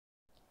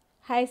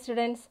Hi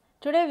students,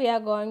 today we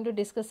are going to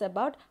discuss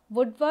about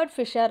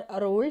Woodward-Fieser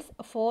rules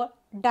for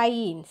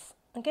dienes.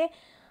 Okay,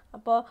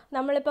 അപ്പോൾ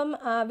നമ്മളിപ്പം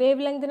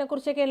wave ലെങ്തിനെ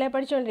കുറിച്ചൊക്കെ അല്ലേ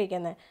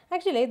പഠിച്ചുകൊണ്ടിരിക്കുന്നത്.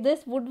 Actually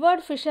this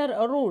Woodward-Fieser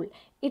rule,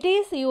 it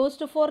is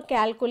used for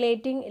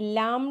calculating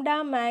lambda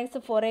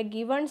max for a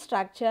given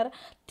structure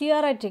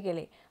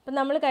theoretically. അപ്പം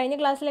നമ്മൾ കഴിഞ്ഞ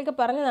ക്ലാസ്സിലേക്ക്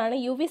പറഞ്ഞതാണ്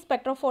യു വി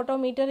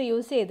സ്പെക്ട്രോഫോട്ടോമീറ്റർ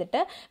യൂസ്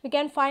ചെയ്തിട്ട് we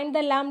can find the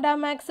lambda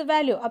max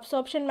value,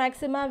 absorption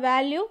maxima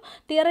value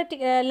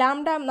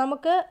lambda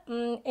നമുക്ക്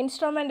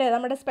instrument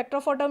നമ്മുടെ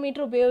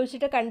spectrophotometer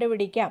ഉപയോഗിച്ചിട്ട്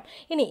കണ്ടുപിടിക്കാം.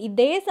 ഇനി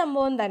ഇതേ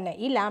സംഭവം തന്നെ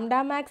ഈ ലാംഡ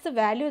മാക്സ്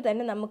വാല്യൂ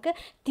തന്നെ നമുക്ക്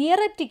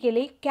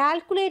തിയററ്റിക്കലി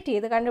കാൽക്കുലേറ്റ്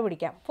ചെയ്ത്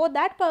കണ്ടുപിടിക്കാം. For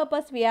that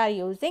purpose V are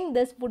using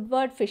this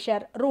Woodward-Fieser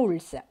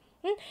rules.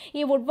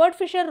 ഈ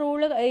Woodward-Fieser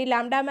റൂൾ, ഈ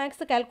ലാംഡ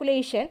മാക്സ്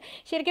കാൽക്കുലേഷൻ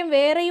ശരിക്കും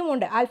വേറെയും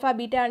ഉണ്ട്. ആൽഫ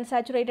ബീറ്റ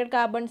അൺസാച്ചുറേറ്റഡ്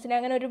കാർബൺസിന്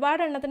അങ്ങനെ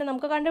ഒരുപാട് എണ്ണത്തിന്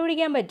നമുക്ക്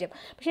കണ്ടുപിടിക്കാൻ പറ്റും.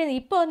 പക്ഷേ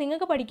ഇപ്പോൾ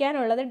നിങ്ങൾക്ക്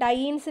പഠിക്കാനുള്ളത്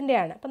ഡയീൻസിൻ്റെ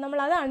ആണ്. അപ്പം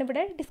നമ്മൾ അതാണ്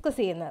ഇവിടെ ഡിസ്കസ്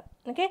ചെയ്യുന്നത്.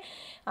 ഓക്കെ,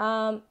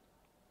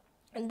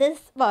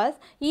 ദിസ് വാസ്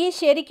ഈ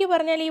ശരിക്കും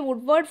പറഞ്ഞാൽ ഈ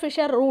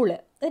Woodward-Fieser റൂള്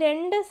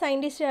രണ്ട്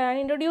സയൻറ്റിസ്റ്റാണ്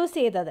ഇൻട്രൊഡ്യൂസ്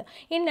ചെയ്തത്.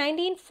 ഇൻ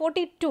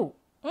 1942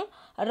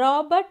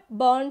 റോബർട്ട്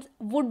ബേൺസ്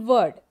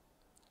വുഡ്വേർഡ്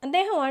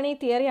അദ്ദേഹമാണ് ഈ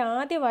തിയറി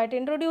ആദ്യമായിട്ട്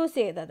ഇൻട്രൊഡ്യൂസ്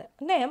ചെയ്തത്.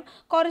 അദ്ദേഹം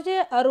കുറച്ച്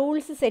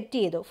റൂൾസ് സെറ്റ്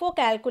ചെയ്തു ഫോർ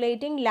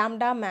കാൽക്കുലേറ്റിംഗ്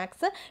ലാംഡ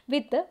മാക്സ്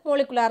വിത്ത്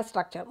മോളിക്കുലാർ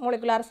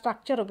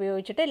സ്ട്രക്ചർ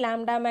ഉപയോഗിച്ചിട്ട്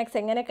ലാംഡ മാക്സ്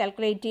എങ്ങനെ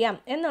കാൽക്കുലേറ്റ് ചെയ്യാം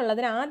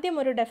എന്നുള്ളതിന് ആദ്യം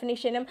ഒരു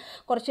ഡെഫിനിഷനും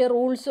കുറച്ച്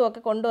റൂൾസും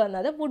ഒക്കെ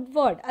കൊണ്ടുവന്നത്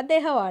വുഡ്വേർഡ്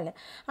അദ്ദേഹമാണ്.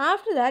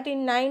 After that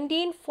in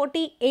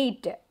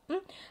 1948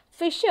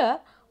 Fisher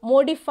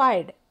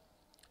modified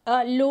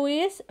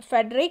Luis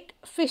Federico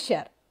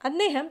Fisher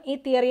അദ്ദേഹം ഈ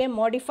തിയറിയെ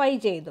മോഡിഫൈ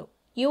ചെയ്തു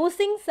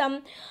യൂസിങ് സം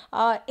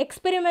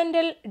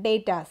എക്സ്പെരിമെൻ്റൽ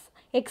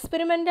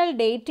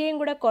ഡേറ്റയും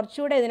കൂടെ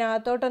കുറച്ചുകൂടെ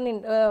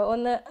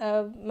ഇതിനകത്തോട്ടൊന്ന്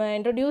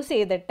ഇൻട്രൊഡ്യൂസ്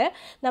ചെയ്തിട്ട്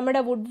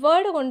നമ്മുടെ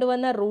വുഡ്വേർഡ്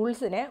കൊണ്ടുവന്ന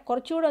റൂൾസിനെ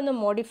കുറച്ചുകൂടെ ഒന്ന്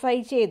മോഡിഫൈ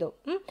ചെയ്തു.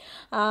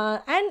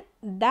 And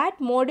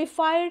that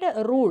modified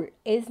rule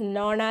is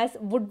known as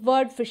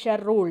Woodward-Fieser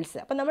rules.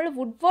 അപ്പം നമ്മൾ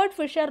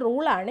Woodward-Fieser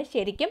റൂളാണ്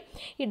ശരിക്കും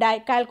ഈ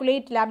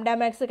ലാംഡ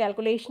മാക്സ്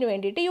കാൽക്കുലേഷന്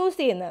വേണ്ടിയിട്ട് യൂസ്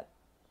ചെയ്യുന്നത്.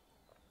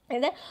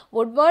 ഇത്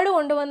വുഡ്വേർഡ്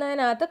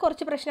കൊണ്ടുവന്നതിനകത്ത്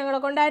കുറച്ച്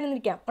പ്രശ്നങ്ങളൊക്കെ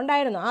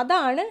ഉണ്ടായിരുന്നു.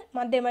 അതാണ്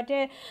മറ്റേ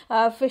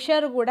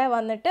ഫിഷർ കൂടെ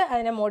വന്നിട്ട്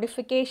അതിനെ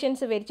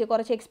മോഡിഫിക്കേഷൻസ് വരിച്ച്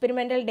കുറച്ച്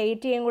എക്സ്പെരിമെൻ്റൽ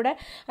ഡേറ്റയും കൂടെ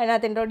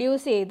അതിനകത്ത്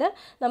ഇൻട്രൊഡ്യൂസ് ചെയ്ത്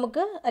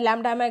നമുക്ക്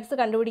ലാംഡ മാക്സ്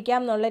കണ്ടുപിടിക്കാം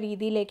എന്നുള്ള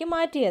രീതിയിലേക്ക്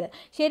മാറ്റിയത്.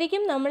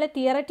 ശരിക്കും നമ്മൾ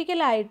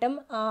തിയററ്റിക്കലായിട്ടും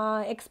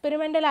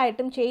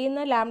എക്സ്പെരിമെൻ്റലായിട്ടും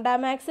ചെയ്യുന്ന ലാംഡ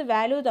മാക്സ്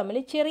വാല്യൂ തമ്മിൽ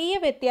ചെറിയ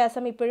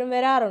വ്യത്യാസം ഇപ്പോഴും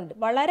വരാറുണ്ട്,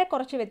 വളരെ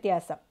കുറച്ച്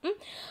വ്യത്യാസം,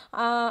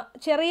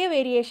 ചെറിയ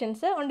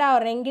വേരിയേഷൻസ്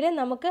ഉണ്ടാവാറുണ്ടെങ്കിലും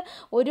നമുക്ക്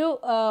ഒരു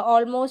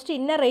ഓൾമോസ്റ്റ്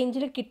ഇന്ന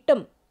റേഞ്ചിൽ കിട്ടും,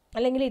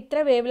 അല്ലെങ്കിൽ ഇത്ര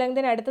വേവ്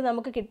ലെങ്തിനടുത്ത്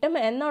നമുക്ക് കിട്ടും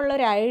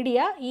എന്നുള്ളൊരു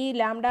ഐഡിയ ഈ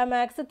ലാംഡ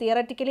മാക്സ്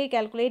തിയററ്റിക്കലി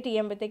കാൽക്കുലേറ്റ്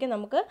ചെയ്യുമ്പോഴത്തേക്ക്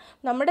നമുക്ക്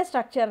നമ്മുടെ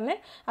സ്ട്രക്ചറിന്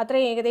അത്ര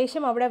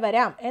ഏകദേശം അവിടെ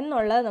വരാം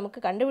എന്നുള്ളത്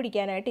നമുക്ക്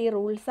കണ്ടുപിടിക്കാനായിട്ട് ഈ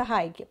റൂൾ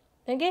സഹായിക്കും.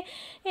 ഓക്കെ,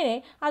 ഇനി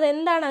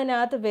അതെന്താണ്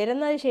അതിനകത്ത്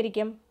വരുന്നത്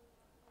ശരിക്കും?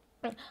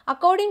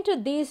 According to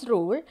these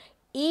rule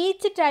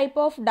each type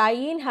of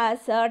diene has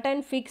certain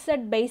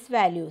fixed base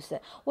values.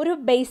 ഒരു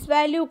ബേസ്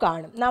വാല്യൂ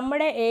കാണും.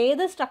 നമ്മുടെ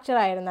ഏത് സ്ട്രക്ചർ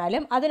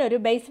ആയിരുന്നാലും അതിനൊരു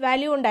ബേസ്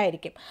വാല്യൂ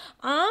ഉണ്ടായിരിക്കും.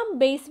 ആ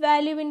ബേസ്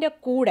വാല്യൂവിൻ്റെ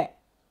കൂടെ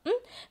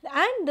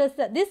and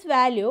this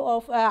value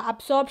of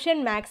absorption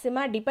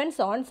maxima depends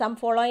on some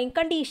following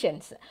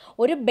conditions.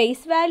 ഒരു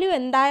ബേസ് വാല്യൂ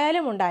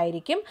എന്തായാലും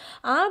ഉണ്ടായിരിക്കും.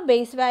 ആ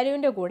ബേസ്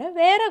വാല്യൂവിൻ്റെ കൂടെ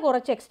വേറെ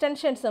കുറച്ച്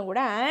എക്സ്റ്റൻഷൻസും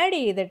കൂടെ ആഡ്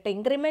ചെയ്തിട്ട്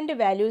ഇൻക്രിമെൻറ്റ്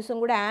വാല്യൂസും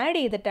കൂടെ ആഡ്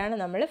ചെയ്തിട്ടാണ്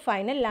നമ്മൾ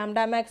final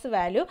lambda max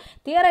value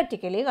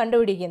theoretically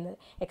കണ്ടുപിടിക്കുന്നത്.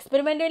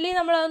 എക്സ്പെരിമെൻ്റലി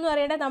നമ്മളതൊന്നും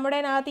അറിയേണ്ട, നമ്മുടെ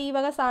അതിനകത്ത് ഈ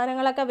വക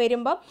സാധനങ്ങളൊക്കെ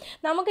വരുമ്പം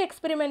നമുക്ക്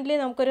എക്സ്പെരിമെൻ്റലി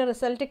നമുക്കൊരു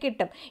റിസൾട്ട്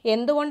കിട്ടും.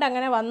 എന്തുകൊണ്ട്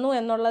അങ്ങനെ വന്നു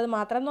എന്നുള്ളത്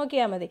മാത്രം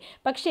നോക്കിയാൽ മതി.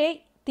 പക്ഷേ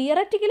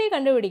തിയററ്റിക്കലി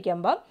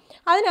കണ്ടുപിടിക്കുമ്പം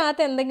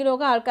അതിനകത്ത്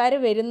എന്തെങ്കിലുമൊക്കെ ആൾക്കാർ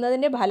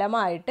വരുന്നതിൻ്റെ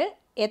ഫലമായിട്ട്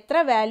എത്ര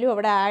വാല്യൂ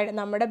അവിടെ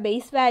നമ്മുടെ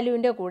ബേസ്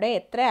വാല്യൂവിൻ്റെ കൂടെ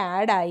എത്ര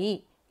ആഡായി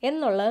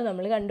എന്നുള്ളത്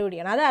നമ്മൾ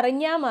കണ്ടുപിടിക്കണം.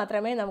 അതറിഞ്ഞാൽ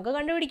മാത്രമേ നമുക്ക്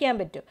കണ്ടുപിടിക്കാൻ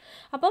പറ്റൂ.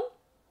 അപ്പം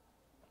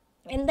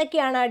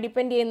എന്തൊക്കെയാണ്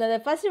ഡിപ്പെൻഡ് ചെയ്യുന്നത്?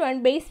 ഫസ്റ്റ് വൺ,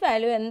 ബേസ്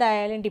വാല്യൂ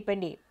എന്തായാലും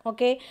ഡിപ്പെൻഡ് ചെയ്യും.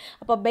 ഓക്കെ,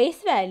 അപ്പോൾ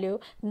base value,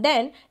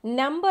 then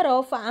number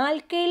of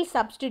alkyl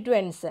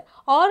സബ്സ്റ്റിറ്റ്വൻസ്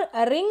or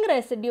ring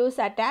residues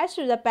attach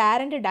to the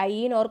parent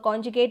ഡയീൻ or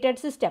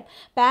conjugated system.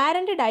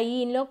 Parent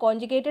ഡയീനിലോ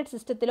conjugated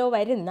സിസ്റ്റത്തിലോ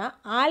വരുന്ന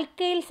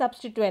ആൽക്കൈൽ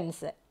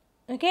സബ്സ്റ്റിറ്റ്വൻസ്.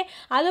 ഓക്കെ,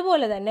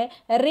 അതുപോലെ തന്നെ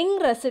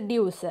ring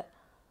residues.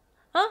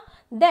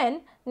 Then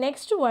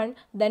next one,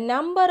 the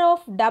number of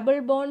double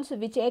bonds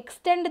which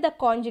extend the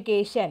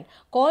conjugation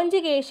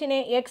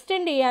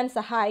extend ചെയ്യാൻ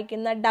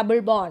സഹായിക്കുന്ന double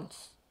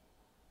bonds.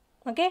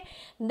 Okay,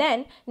 then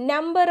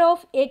number of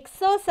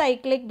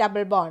exocyclic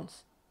double bonds,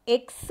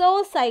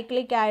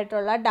 എക്സോസൈക്ലിക്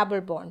ആയിട്ടുള്ള double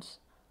bonds.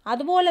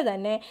 അതുപോലെ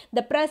തന്നെ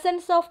the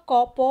presence of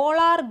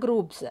polar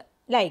groups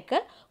like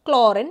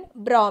chlorine,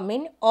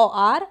 bromine,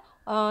 OR,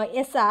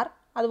 SR,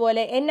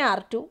 അതുപോലെ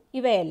NR2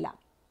 ഇവയെല്ലാം.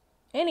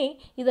 ഇനി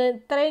ഇത്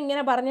ഇത്രയും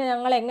ഇങ്ങനെ പറഞ്ഞ്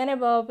ഞങ്ങൾ എങ്ങനെ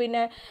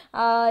പിന്നെ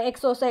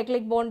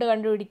എക്സോസൈക്ലിക് ബോണ്ട്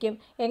കണ്ടുപിടിക്കും,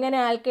 എങ്ങനെ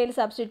ആൽക്കൈൽ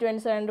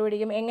സബ്സ്റ്റിറ്റ്വൻസ്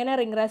കണ്ടുപിടിക്കും, എങ്ങനെ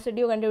റിംഗ്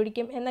റെസിഡ്യൂ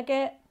കണ്ടുപിടിക്കും എന്നൊക്കെ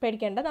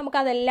പേടിക്കേണ്ട,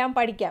 നമുക്കതെല്ലാം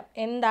പഠിക്കാം.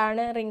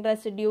 എന്താണ് റിംഗ്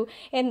റെസിഡ്യൂ,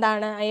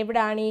 എന്താണ്,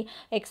 എവിടെയാണ് ഈ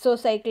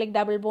എക്സോസൈക്ലിക്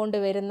ഡബിൾ ബോണ്ട്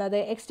വരുന്നത്,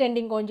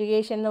 എക്സ്റ്റെൻഡിങ്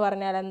കോൺജുഗേഷൻ എന്ന്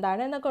പറഞ്ഞാൽ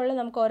എന്താണ് എന്നൊക്കെ ഉള്ളത്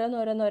നമുക്ക്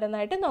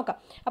ഓരോന്നോരോന്നായിട്ട് നോക്കാം.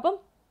 അപ്പം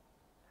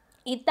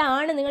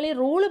ഇതാണ് നിങ്ങൾ ഈ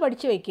റൂള്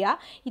പഠിച്ചു വയ്ക്കുക.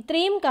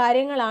 ഇത്രയും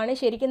കാര്യങ്ങളാണ്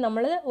ശരിക്കും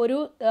നമ്മൾ ഒരു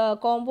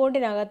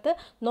കോമ്പൗണ്ടിനകത്ത്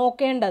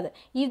നോക്കേണ്ടത്.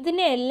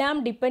 ഇതിനെല്ലാം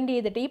ഡിപ്പെൻഡ്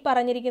ചെയ്തിട്ട്, ഈ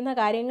പറഞ്ഞിരിക്കുന്ന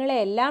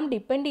കാര്യങ്ങളെല്ലാം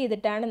ഡിപ്പെൻഡ്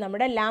ചെയ്തിട്ടാണ്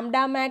നമ്മുടെ ലാംഡ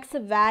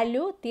മാക്സ്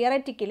വാല്യൂ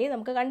തിയററ്റിക്കലി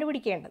നമുക്ക്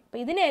കണ്ടുപിടിക്കേണ്ടത്.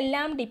 അപ്പോൾ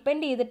ഇതിനെല്ലാം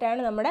ഡിപ്പെൻഡ്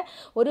ചെയ്തിട്ടാണ് നമ്മുടെ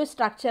ഒരു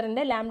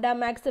സ്ട്രക്ചറിൻ്റെ ലാംഡ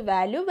മാക്സ്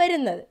വാല്യൂ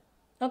വരുന്നത്.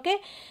 ഓക്കെ,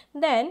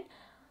 ദെൻ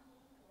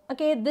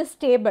ദിസ്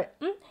ടേബിൾ,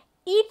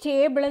 ഈ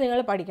ടേബിൾ നിങ്ങൾ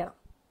പഠിക്കണം.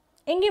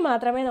 എങ്കിൽ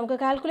മാത്രമേ നമുക്ക്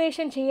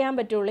കാൽക്കുലേഷൻ ചെയ്യാൻ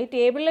പറ്റുള്ളൂ. ഈ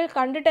ടേബിളിൽ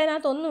കണ്ടിട്ട്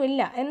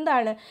അതിനകത്തൊന്നുമില്ല.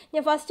 എന്താണ്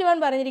ഞാൻ ഫസ്റ്റ് വൺ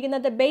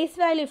പറഞ്ഞിരിക്കുന്നത്? Base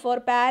value four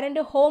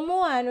parent homo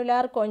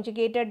annular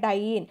conjugated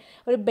dine.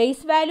 ഒരു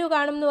ബേസ് വാല്യൂ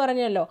കാണും എന്ന്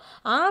പറഞ്ഞല്ലോ.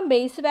 ആ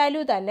ബേസ്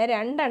വാല്യൂ തന്നെ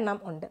 2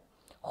 എണ്ണം ഉണ്ട്.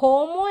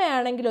 ഹോമോ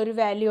ആണെങ്കിൽ ഒരു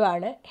വാല്യൂ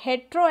ആണ്,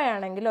 ഹെട്രോ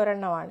ആണെങ്കിൽ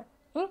ഒരെണ്ണമാണ്.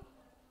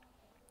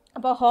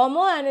 അപ്പോൾ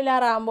ഹോമോ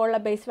ആനുലാർ ആകുമ്പോഴുള്ള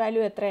ബേസ്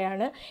വാല്യൂ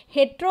എത്രയാണ്,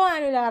 ഹെട്രോ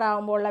ആനുലാർ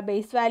ആകുമ്പോഴുള്ള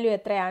ബേസ് വാല്യൂ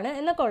എത്രയാണ്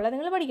എന്നൊക്കെ ഉള്ളത്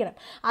നിങ്ങൾ പഠിക്കണം.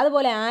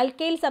 അതുപോലെ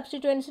ആൽക്കൈൽ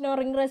സബ്സ്റ്റിറ്റ്യൂവൻസിനോ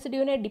റിംഗ്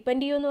റെസിഡ്യൂവിനെ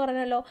ഡിപ്പെൻഡ് ചെയ്യുമെന്ന്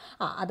പറഞ്ഞല്ലോ.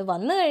 അത്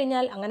വന്നു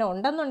കഴിഞ്ഞാൽ, അങ്ങനെ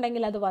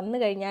ഉണ്ടെന്നുണ്ടെങ്കിൽ അത് വന്നു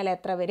കഴിഞ്ഞാൽ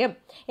എത്ര വരും,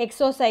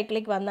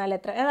 എക്സോസൈക്ലിക് വന്നാൽ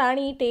എത്ര, അതാണ്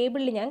ഈ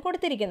ടേബിളിൽ ഞാൻ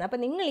കൊടുത്തിരിക്കുന്നത്.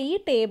 അപ്പോൾ നിങ്ങൾ ഈ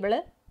ടേബിൾ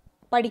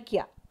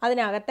പഠിക്കുക,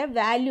 അതിനകത്തെ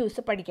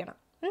വാല്യൂസ് പഠിക്കണം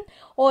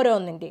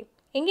ഓരോന്നിൻ്റെയും.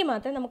 എങ്കിൽ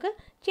മാത്രമേ നമുക്ക്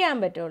ചെയ്യാൻ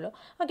പറ്റുള്ളൂ.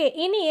 ഓക്കെ,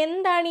 ഇനി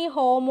എന്താണ് ഈ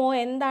ഹോമോ,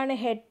 എന്താണ്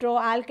ഹെട്രോ,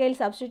 ആൽക്കൈൽ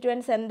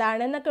സബ്സ്റ്റിറ്റ്യൂവൻസ്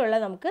എന്താണ് എന്നൊക്കെ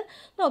ഉള്ളത് നമുക്ക്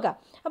നോക്കാം.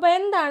 അപ്പോൾ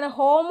എന്താണ്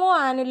ഹോമോ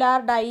ആനുലാർ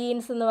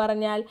ഡൈൻസ് എന്ന്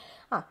പറഞ്ഞാൽ?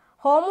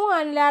 Homo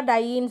annular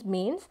dynes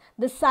means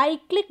the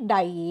cyclic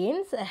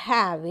dynes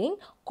having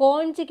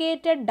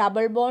conjugated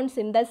double bones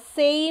in the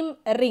same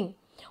ring.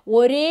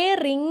 ഒരേ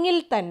റിങ്ങിൽ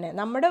തന്നെ,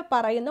 നമ്മുടെ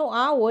പറയുന്ന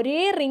ആ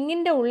ഒരേ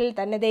റിങ്ങിൻ്റെ ഉള്ളിൽ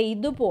തന്നെ ദേ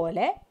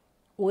ഇതുപോലെ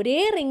ഒരേ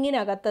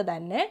റിങ്ങിനകത്ത്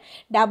തന്നെ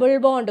double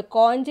bond,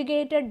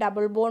 conjugated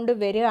double bond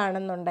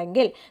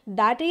വരികയാണെന്നുണ്ടെങ്കിൽ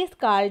that is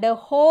called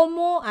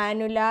homo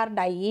annular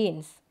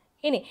dynes.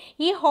 ഇനി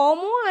ഈ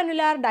ഹോമോ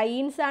ആനുലാർ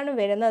ഡൈൻസ് ആണ്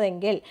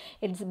വരുന്നതെങ്കിൽ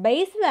ഇറ്റ്സ്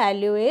ബേസ്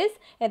വാല്യൂ ഈസ്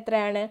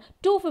എത്രയാണ്?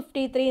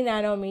 253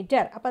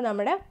 നാനോമീറ്റർ. അപ്പോൾ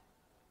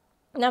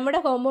നമ്മുടെ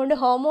compound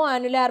homo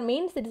annular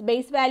means it's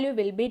base value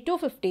will be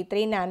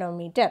 253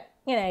 nanometre.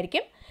 ഇങ്ങനെ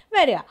ആയിരിക്കും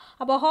വരിക.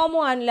 അപ്പോൾ ഹോമോ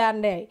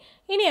ആനുലാറിൻ്റെ.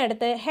 ഇനി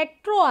അടുത്ത്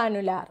hetero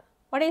annular.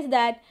 What is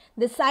that?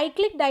 The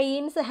cyclic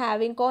dienes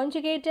having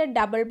conjugated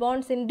double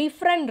bonds in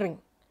different ring.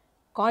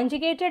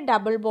 Conjugated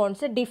double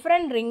bonds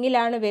different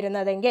ringilanu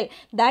varunnathengil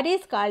that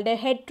is called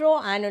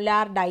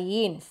heteroannular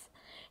dienes.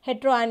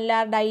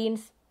 Heteroannular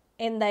dienes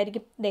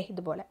എന്തായിരിക്കും? ദേ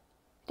ഇതുപോലെ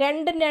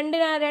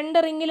രണ്ട്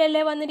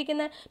റിങ്ങിലല്ലേ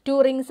വന്നിരിക്കുന്നത്. 2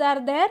 rings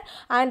are there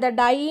and the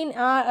dyene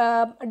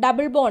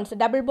double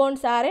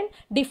bonds are in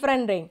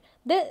different ring.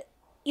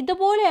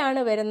 ഇതുപോലെയാണ്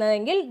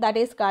വരുന്നതെങ്കിൽ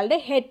that is called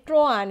hetero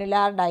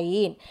annular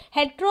dine.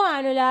 Hetero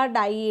annular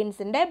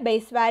ഡൈൻസിൻ്റെ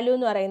base value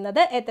എന്ന് പറയുന്നത്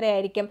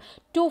എത്രയായിരിക്കും?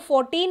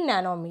 214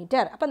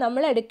 nanometre. അപ്പോൾ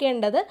നമ്മൾ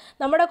എടുക്കേണ്ടത്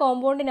നമ്മുടെ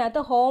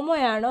കോമ്പൗണ്ടിനകത്ത് ഹോമോ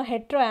ആണോ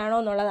ഹെട്രോ ആണോ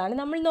എന്നുള്ളതാണ്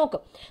നമ്മൾ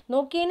നോക്കും.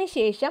 നോക്കിയതിന്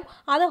ശേഷം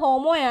അത്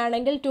ഹോമോ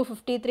ആണെങ്കിൽ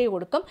 253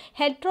 കൊടുക്കും,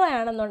 ഹെട്രോ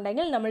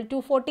ആണെന്നുണ്ടെങ്കിൽ നമ്മൾ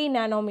 214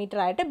 നാനോമീറ്റർ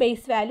ആയിട്ട്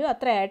ബേസ് വാല്യൂ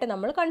അത്രയായിട്ട്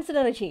നമ്മൾ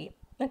കൺസിഡർ ചെയ്യും.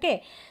 ഓക്കെ,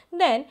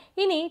 ദെൻ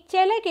ഇനി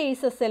ചില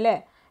കേസസിൽ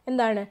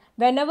എന്താണ്?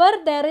 Whenever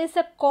there is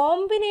A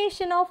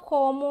combination of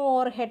homo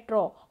or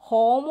hetero,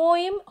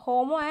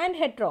 homo and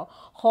hetero,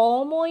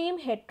 ഹോമോയും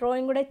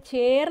ഹെട്രോയും കൂടെ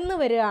ചേർന്ന്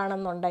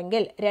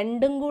വരികയാണെന്നുണ്ടെങ്കിൽ,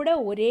 രണ്ടും കൂടെ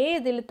ഒരേ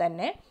ഇതിൽ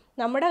തന്നെ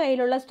നമ്മുടെ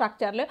കയ്യിലുള്ള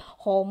സ്ട്രക്ചറിൽ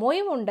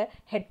ഹോമോയും ഉണ്ട്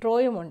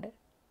ഹെട്രോയും ഉണ്ട്.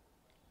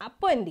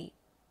 അപ്പോൾ എന്ത് ചെയ്യും?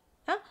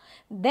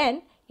 then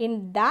in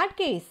that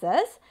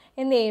cases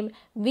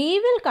we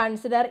will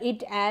consider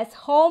it as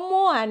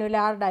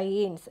homoannular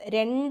dienes.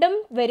 രണ്ടും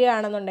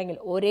വരികയാണെന്നുണ്ടെങ്കിൽ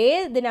ഒരേ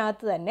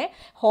ഇതിനകത്ത് തന്നെ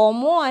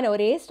ഹോമോ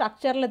ഒരേ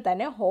സ്ട്രക്ചറിൽ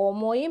തന്നെ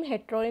ഹോമോയും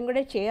ഹെട്രോയും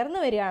കൂടെ ചേർന്ന്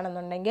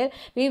വരികയാണെന്നുണ്ടെങ്കിൽ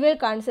we will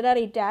consider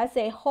it as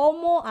a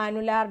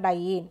homoannular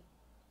diene.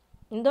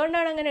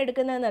 എന്തുകൊണ്ടാണ് അങ്ങനെ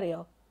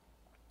എടുക്കുന്നതെന്നറിയോ?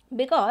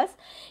 ബിക്കോസ്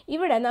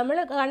ഇവിടെ നമ്മൾ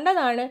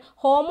കണ്ടതാണ്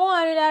ഹോമോ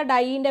ആനുലാർ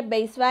ഡൈയിൻ്റെ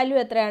ബേസ് വാല്യൂ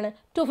എത്രയാണ്?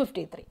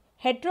 253.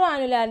 ഹെട്രോ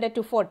ആനുലാറിൻ്റെ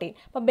 214.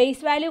 അപ്പോൾ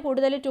ബേസ് വാല്യൂ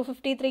കൂടുതൽ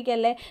 253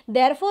 അല്ലേ?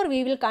 Therefore we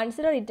will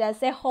consider it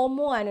as A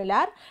homo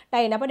annular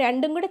dine. അപ്പോൾ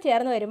രണ്ടും കൂടെ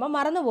ചേർന്ന് വരുമ്പോൾ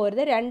മറന്നു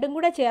പോരുത്, രണ്ടും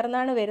കൂടെ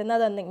ചേർന്നാണ്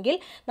വരുന്നതെന്നെങ്കിൽ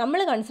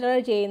നമ്മൾ കൺസിഡർ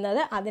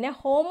ചെയ്യുന്നത് അതിനെ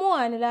ഹോമോ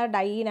ആനുലാർ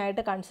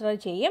ഡൈനായിട്ട് കൺസിഡർ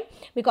ചെയ്യും.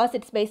 Because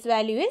it's base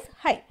value is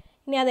high.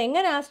 ഇനി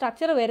അതെങ്ങനെ ആ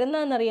സ്ട്രക്ചർ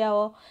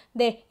വരുന്നതെന്നറിയാവോ?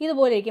 ദേ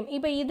ഇതുപോലെ ഇരിക്കും.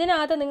 ഇപ്പോൾ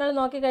ഇതിനകത്ത് നിങ്ങൾ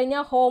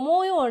നോക്കിക്കഴിഞ്ഞാൽ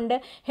ഹോമോയും ഉണ്ട്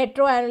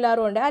ഹെട്രോ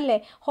ആനുലാറും ഉണ്ട് അല്ലേ?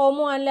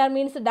 ഹോമോ ആനുലാർ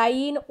മീൻസ്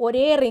ഡൈൻ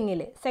ഒരേ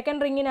റിങ്ങിൽ,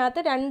 സെക്കൻഡ്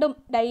റിങ്ങിനകത്ത് രണ്ടും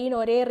ഡൈൻ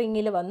ഒരേ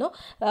റിങ്ങിൽ വന്നു.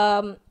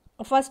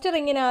 ഫസ്റ്റ്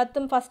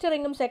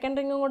റിങ്ങും സെക്കൻഡ്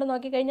റിങ്ങും കൂടെ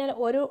നോക്കിക്കഴിഞ്ഞാൽ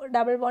ഒരു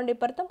ഡബിൾ ബോണ്ട്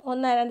ഇപ്പുറത്തും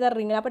ഒന്ന് അനന്തർ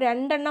റിങ്ങിൽ, അപ്പോൾ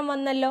രണ്ടെണ്ണം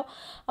വന്നല്ലോ.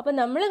 അപ്പോൾ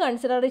നമ്മൾ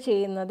കൺസിഡർ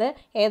ചെയ്യുന്നത്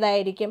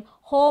ഏതായിരിക്കും?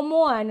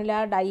 ഹോമോ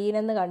ആനുലാർ ഡൈൻ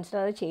എന്ന്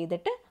കൺസിഡർ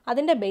ചെയ്തിട്ട്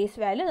അതിൻ്റെ ബേസ്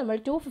വാല്യൂ നമ്മൾ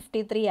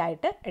 253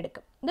 ആയിട്ട്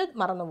എടുക്കും. ഇത്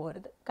മറന്നു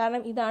പോരുത്,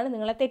 കാരണം ഇതാണ്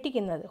നിങ്ങളെ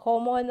തെറ്റിക്കുന്നത്.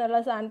 ഹോമോ എന്നുള്ള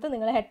സ്ഥാനത്ത്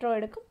നിങ്ങൾ ഹെട്രോ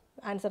എടുക്കും,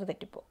 ആൻസർ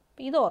തെറ്റിപ്പോവും.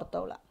 ഇത്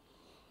ഓർത്തോളാം.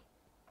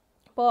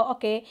 അപ്പോൾ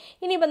ഓക്കെ,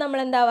 ഇനിയിപ്പോൾ നമ്മൾ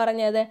എന്താ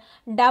പറഞ്ഞത്?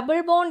 Double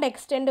bond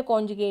extend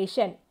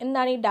conjugation.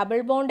 എന്താണ് ഈ ഡബിൾ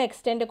ബോണ്ട്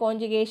എക്സ്റ്റെൻഡ്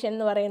കോൺജുഗേഷൻ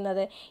എന്ന്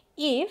പറയുന്നത്?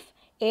 If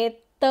A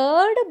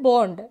third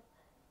means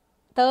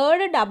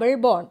third double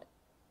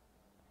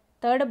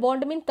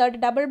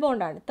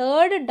bond ആണ്.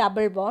 Third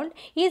double bond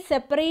is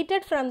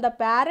separated from the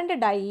parent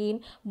dine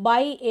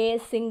by A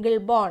single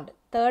bond.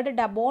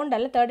 Third bond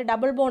അല്ല, third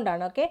double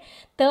ബോണ്ടാണ്. Okay,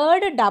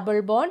 third double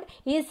bond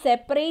is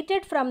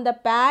separated from the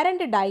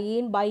parent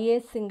dine by A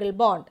single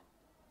bond.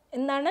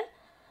 എന്താണ്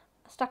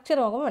structure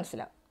നോക്കുമ്പോൾ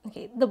മനസ്സിലാവും.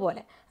 Okay,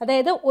 ഇതുപോലെ,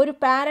 അതായത് ഒരു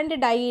parent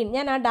dine,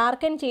 ഞാൻ ആ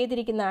darken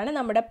ചെയ്തിരിക്കുന്നതാണ്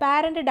നമ്മുടെ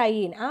പാരൻറ്റ്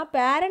ഡൈൻ. ആ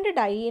പാരൻറ്റ്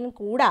ഡൈൻ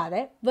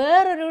കൂടാതെ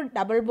വേറൊരു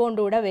ഡബിൾ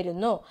ബോണ്ട് കൂടെ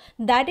വരുന്നു.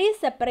 That is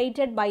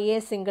separated by A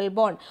single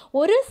bond.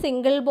 ഒരു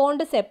സിംഗിൾ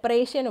ബോണ്ട്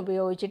സെപ്പറേഷൻ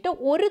ഉപയോഗിച്ചിട്ട്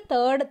ഒരു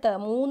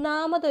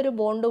മൂന്നാമതൊരു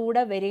ബോണ്ട്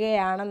കൂടെ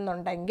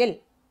വരികയാണെന്നുണ്ടെങ്കിൽ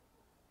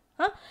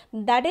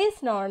that is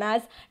known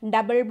as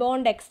double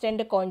bond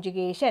extend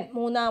conjugation.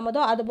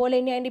 മൂന്നാമതോ അതുപോലെ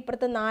ഇനി അതിൻ്റെ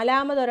ഇപ്പുറത്ത്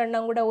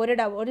നാലാമതൊരെണ്ണം കൂടെ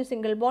ഒരു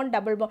single bond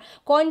double bond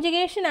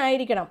conjugation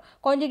ആയിരിക്കണം.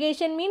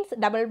 Conjugation means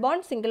double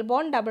bond single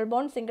bond double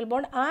bond single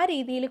bond, ആ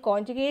രീതിയിൽ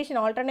conjugation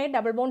alternate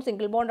double bond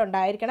single bond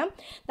ഉണ്ടായിരിക്കണം.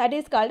 That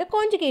is called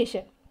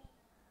conjugation.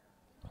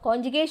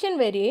 Conjugation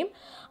വരികയും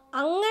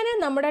അങ്ങനെ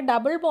നമ്മുടെ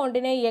ഡബിൾ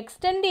ബോണ്ടിനെ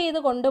എക്സ്റ്റെൻഡ് ചെയ്ത്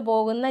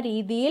കൊണ്ടുപോകുന്ന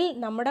രീതിയിൽ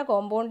നമ്മുടെ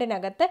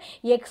കോമ്പൗണ്ടിനകത്ത്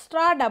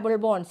extra double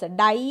bonds,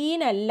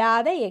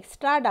 ഡൈനല്ലാതെ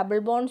extra double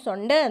bonds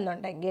ഉണ്ട്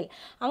എന്നുണ്ടെങ്കിൽ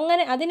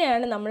അങ്ങനെ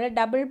അതിനെയാണ് നമ്മൾ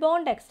ഡബിൾ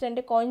ബോണ്ട്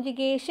എക്സ്റ്റെൻഡ്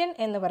കോൺജുഗേഷൻ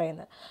എന്ന്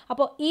പറയുന്നത്.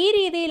 അപ്പോൾ ഈ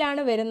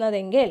രീതിയിലാണ്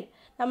വരുന്നതെങ്കിൽ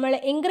നമ്മൾ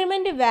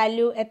ഇൻക്രിമെൻറ്റ്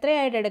വാല്യൂ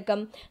എത്രയായിട്ട്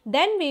എടുക്കും?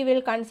 Then we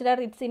will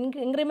consider it's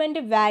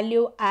increment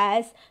value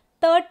as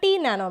 30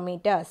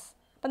 nanometres.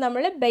 അപ്പോൾ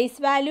നമ്മൾ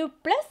ബേസ് വാല്യൂ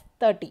പ്ലസ്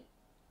 30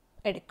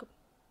 എടുക്കും.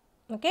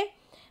 ഓക്കെ,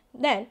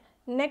 then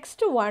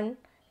next one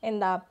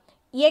എന്താ?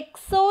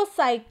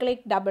 exocyclic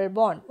double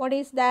bond. What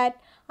is that?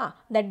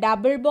 The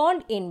double bond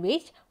in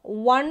which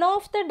one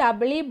of the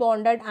doubly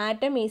bonded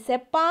atom is a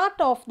part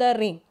of the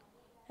ring.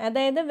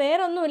 അതായത്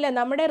വേറൊന്നുമില്ല,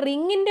 നമ്മുടെ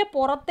റിങ്ങിൻ്റെ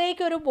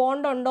പുറത്തേക്കൊരു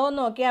bond ഉണ്ടോ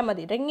എന്ന് നോക്കിയാൽ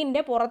മതി.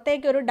 റിങ്ങിൻ്റെ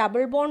പുറത്തേക്കൊരു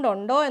double bond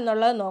ഉണ്ടോ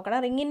എന്നുള്ളത് നോക്കണം.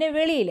 റിങ്ങിൻ്റെ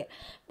വെളിയിൽ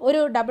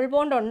ഒരു ഡബിൾ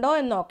ബോണ്ട് ഉണ്ടോ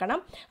എന്ന്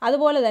നോക്കണം.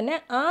 അതുപോലെ തന്നെ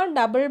ആ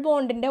ഡബിൾ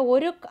ബോണ്ടിൻ്റെ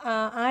ഒരു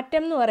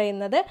ആറ്റം എന്ന്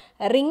പറയുന്നത്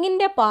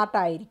റിങ്ങിൻ്റെ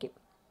പാർട്ടായിരിക്കും.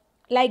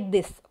 ലൈക്ക്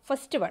ദിസ്,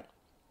 ഫസ്റ്റ് വൺ,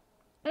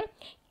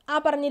 ആ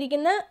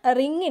പറഞ്ഞിരിക്കുന്ന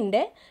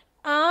റിങ്ങിൻ്റെ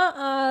ആ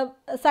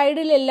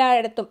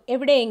സൈഡിലെല്ലായിടത്തും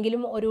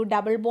എവിടെയെങ്കിലും ഒരു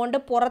ഡബിൾ ബോണ്ട്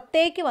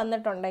പുറത്തേക്ക്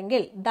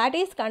വന്നിട്ടുണ്ടെങ്കിൽ that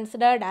is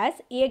considered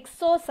as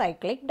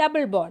എക്സോസൈക്ലിക്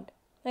double bond.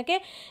 Okay,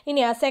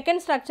 ഇനി ആ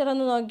സെക്കൻഡ് സ്ട്രക്ചർ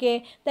ഒന്ന് നോക്കിയേ.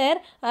 There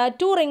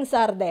 2 rings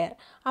are there.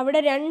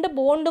 അവിടെ 2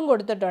 ബോണ്ടും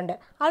കൊടുത്തിട്ടുണ്ട്.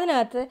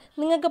 അതിനകത്ത്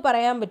നിങ്ങൾക്ക്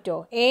പറയാൻ പറ്റുമോ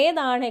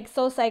ഏതാണ്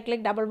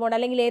എക്സോസൈക്ലിക് ഡബിൾ ബോണ്ട്,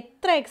 അല്ലെങ്കിൽ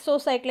എത്ര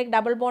എക്സോസൈക്ലിക്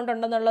ഡബിൾ ബോണ്ട്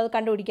ഉണ്ടെന്നുള്ളത്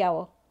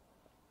കണ്ടുപിടിക്കാവോ?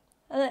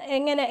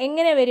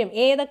 എങ്ങനെ വരും,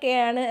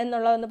 ഏതൊക്കെയാണ്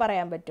എന്നുള്ളതൊന്ന്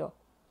പറയാൻ പറ്റുമോ?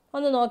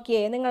 ഒന്ന്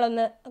നോക്കിയേ,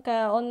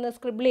 നിങ്ങളൊന്ന്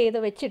സ്ക്രിബിൾ ചെയ്ത്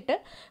വെച്ചിട്ട്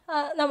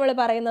നമ്മൾ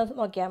പറയുന്നത്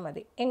നോക്കിയാൽ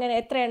മതി.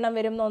 എത്ര എണ്ണം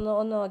വരും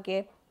എന്നൊന്ന് നോക്കിയേ.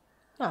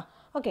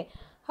 ഓക്കെ,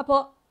 അപ്പോൾ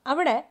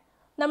അവിടെ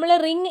നമ്മൾ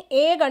റിങ്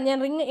എ, ഞാൻ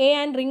ring A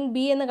and ring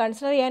B എന്ന്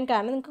കൺസിഡർ ചെയ്യാൻ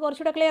കാരണം നിങ്ങൾക്ക്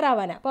കുറച്ചുകൂടെ ക്ലിയർ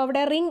ആവാനാണ്. അപ്പോൾ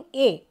അവിടെ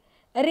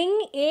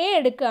റിങ് എ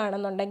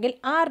എടുക്കുകയാണെന്നുണ്ടെങ്കിൽ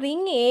ആ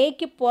റിങ്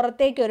എക്ക്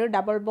പുറത്തേക്കൊരു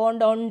ഡബിൾ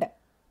ബോണ്ട് ഉണ്ട്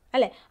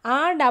അല്ലേ? ആ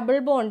ഡബിൾ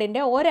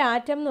ബോണ്ടിൻ്റെ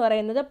ഒരാറ്റം എന്ന്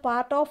പറയുന്നത്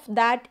part of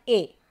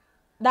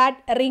that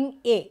ring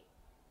A.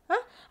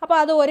 അപ്പോൾ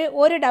അത്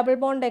ഒരു ഡബിൾ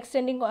ബോണ്ട്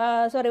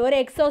ഒരു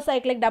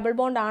എക്സോസൈക്ലിക് ഡബിൾ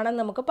ബോണ്ട്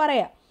ആണെന്ന് നമുക്ക്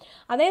പറയാം.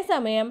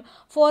 അതേസമയം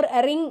ഫോർ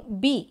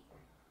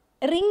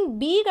റിങ്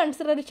ബി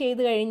കൺസിഡർ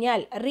ചെയ്ത്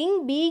കഴിഞ്ഞാൽ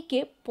റിങ്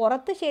ബിക്ക്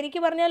പുറത്ത്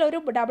ശരിക്കും പറഞ്ഞാൽ ഒരു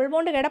ഡബിൾ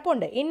ബോണ്ട്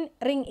കിടപ്പുണ്ട് ഇൻ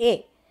റിങ് എ.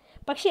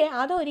 പക്ഷേ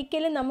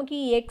അതൊരിക്കലും നമുക്ക്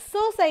ഈ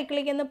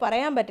എക്സോസൈക്ലിക് എന്ന്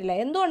പറയാൻ പറ്റില്ല.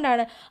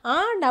 എന്തുകൊണ്ടാണ്? ആ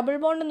ഡബിൾ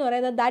ബോണ്ട് എന്ന്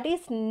പറയുന്നത് that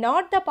is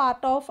not the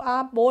part of ആ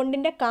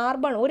ബോണ്ടിൻ്റെ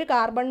ഒരു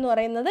കാർബൺ എന്ന്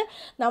പറയുന്നത്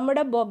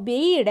നമ്മുടെ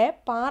ബിയുടെ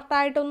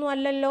പാർട്ടായിട്ടൊന്നും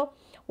അല്ലല്ലോ,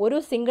 ഒരു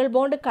സിംഗിൾ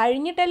ബോണ്ട്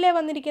കഴിഞ്ഞിട്ടല്ലേ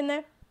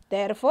വന്നിരിക്കുന്നത്.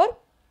 Therefore,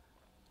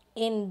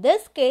 in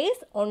this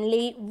case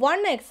only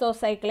one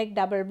exocyclic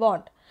double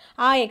bond.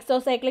 ആ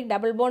എക്സോസൈക്ലിക്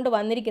ഡബിൾ ബോണ്ട്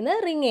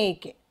വന്നിരിക്കുന്നത് റിങ്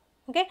എക്ക്.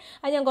 ഓക്കെ,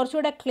 അത് ഞാൻ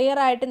കുറച്ചുകൂടെ ക്ലിയർ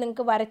ആയിട്ട്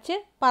നിങ്ങൾക്ക് വരച്ച്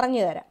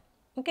പറഞ്ഞു തരാം.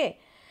 ഓക്കെ,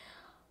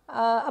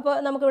 അപ്പോൾ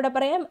നമുക്കിവിടെ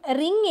പറയാം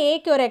റിങ്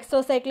എക്ക് ഒരു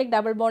എക്സോസൈക്ലിക്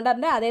ഡബിൾ ബോണ്ട്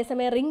ഉണ്ട്,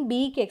 അതേസമയം റിങ്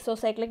ബിക്ക്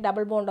എക്സോസൈക്ലിക്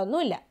ഡബിൾ ബോണ്ട്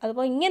ഒന്നുമില്ല.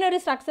 അതുപോലെ ഇങ്ങനെ ഒരു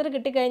സ്ട്രക്ചർ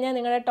കിട്ടിക്കഴിഞ്ഞാൽ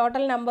നിങ്ങളുടെ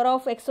ടോട്ടൽ നമ്പർ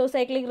ഓഫ്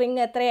എക്സോസൈക്ലിക്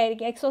റിങ്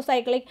എത്രയായിരിക്കും,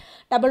 എക്സോസൈക്ലിക്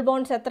ഡബിൾ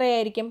ബോണ്ട്സ്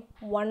എത്രയായിരിക്കും?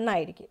 1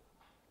 ആയിരിക്കും.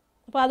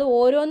 അപ്പോൾ അത്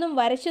ഓരോന്നും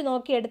വരച്ച്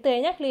നോക്കി എടുത്തു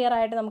കഴിഞ്ഞാൽ ക്ലിയർ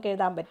ആയിട്ട് നമുക്ക്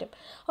എഴുതാൻ പറ്റും.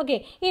 ഓക്കെ,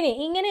 ഇനി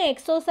ഇങ്ങനെ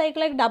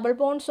എക്സോസൈക്ലിക് ഡബിൾ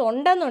ബോണ്ട്സ്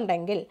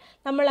ഉണ്ടെന്നുണ്ടെങ്കിൽ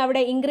നമ്മൾ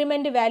അവിടെ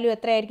ഇൻക്രിമെൻറ്റ് വാല്യൂ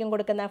എത്രയായിരിക്കും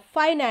കൊടുക്കുന്നത്?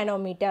 5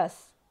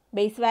 nanometres.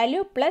 Base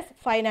value plus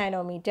 5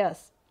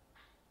 nanometres.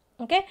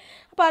 Okay,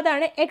 അപ്പോൾ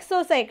അതാണ്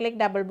എക്സോസൈക്ലിക്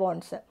ഡബിൾ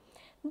ബോണ്ട്സ്.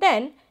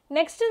 ദെൻ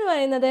നെക്സ്റ്റ് എന്ന്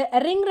പറയുന്നത്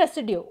ring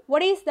residue.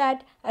 What is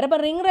that? അപ്പോൾ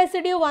റിംഗ്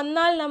റെസിഡ്യൂ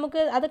വന്നാൽ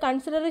നമുക്ക് അത്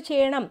കൺസിഡർ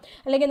ചെയ്യണം,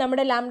 അല്ലെങ്കിൽ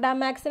നമ്മുടെ ലാംഡ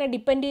മാക്സിനെ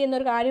ഡിപ്പെൻഡ് ചെയ്യുന്ന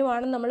ഒരു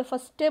കാര്യമാണെന്ന് നമ്മൾ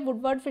ഫസ്റ്റ്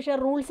വുഡ്വേർഡ്-ഫിഷർ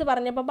റൂൾസ്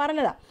പറഞ്ഞപ്പോൾ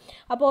പറഞ്ഞതാണ്.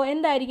 അപ്പോൾ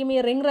എന്തായിരിക്കും ഈ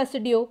ring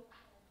residue?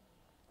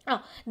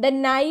 The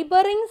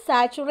neighbouring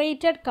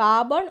saturated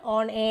carbon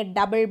on A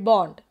double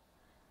bond,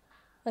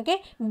 okay,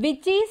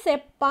 which is A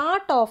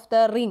part of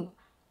the ring.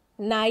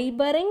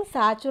 Neighbouring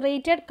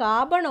saturated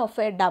carbon of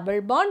A double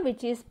bond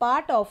which is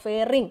part of A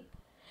ring.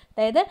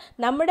 അതായത്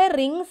നമ്മുടെ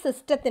ring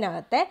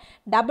സിസ്റ്റത്തിനകത്തെ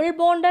double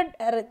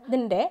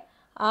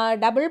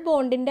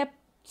ബോണ്ടിൻ്റെ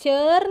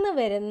ചേർന്ന്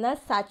വരുന്ന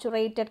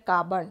saturated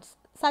carbons,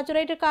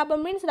 saturated carbon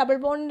means double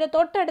ബോണ്ടിൻ്റെ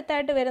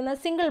തൊട്ടടുത്തായിട്ട് വരുന്ന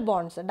single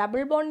bonds.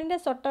 Double ബോണ്ടിൻ്റെ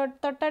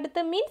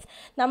തൊട്ടടുത്ത് means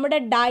നമ്മുടെ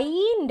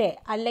ഡൈയിൻ്റെ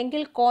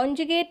അല്ലെങ്കിൽ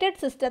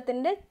conjugated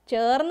സിസ്റ്റത്തിൻ്റെ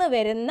ചേർന്ന്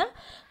വരുന്ന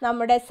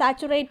നമ്മുടെ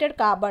സാച്ചുറേറ്റഡ്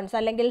കാർബൺസ്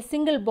അല്ലെങ്കിൽ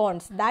single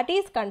bonds, that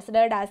is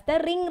considered as the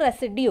ring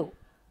residue.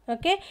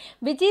 Okay,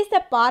 which is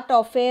the part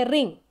of A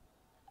ring.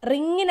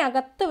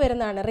 റിങ്ങിനകത്ത്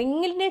വരുന്നതാണ്,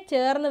 റിങ്ങിനെ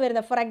ചേർന്ന്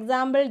വരുന്ന. For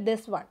example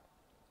this one.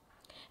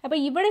 അപ്പോൾ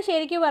ഇവിടെ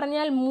ശരിക്കും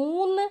പറഞ്ഞാൽ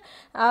 3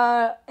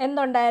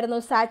 എന്തുണ്ടായിരുന്നു,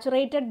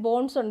 സാച്ചുറേറ്റഡ്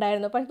ബോണ്ട്സ്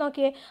ഉണ്ടായിരുന്നു. പക്ഷെ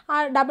നോക്കിയേ, ആ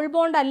ഡബിൾ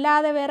ബോണ്ട്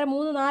അല്ലാതെ വേറെ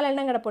 3-4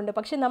 എണ്ണം കിടപ്പുണ്ട്.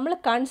 പക്ഷെ നമ്മൾ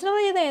കൺസിഡർ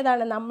ചെയ്ത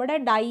ഏതാണ്, നമ്മുടെ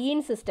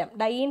ഡൈയിൻ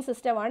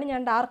സിസ്റ്റമാണ്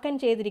ഞാൻ ഡാർക്കൻ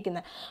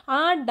ചെയ്തിരിക്കുന്നത്.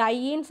 ആ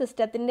ഡൈയിൻ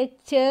സിസ്റ്റത്തിൻ്റെ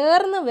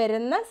ചേർന്ന്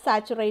വരുന്ന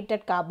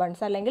സാച്ചുറേറ്റഡ്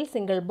കാർബൺസ് അല്ലെങ്കിൽ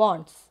സിംഗിൾ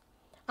ബോണ്ട്സ്,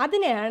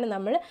 അതിനെയാണ്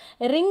നമ്മൾ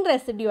റിംഗ്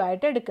റെസിഡ്യൂ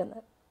ആയിട്ട്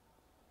എടുക്കുന്നത്,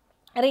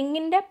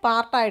 റിങ്ങിൻ്റെ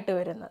പാർട്ടായിട്ട്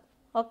വരുന്നത്.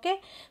 ഓക്കെ,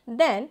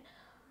 ദെൻ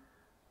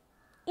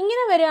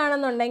ഇങ്ങനെ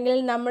വരികയാണെന്നുണ്ടെങ്കിൽ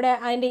നമ്മുടെ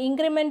അതിൻ്റെ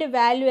ഇൻക്രിമെൻ്റ്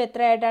വാല്യൂ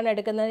എത്രയായിട്ടാണ്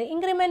എടുക്കുന്നത്?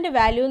 ഇൻക്രിമെൻ്റ്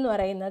വാല്യൂ എന്ന്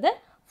പറയുന്നത്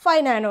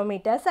 5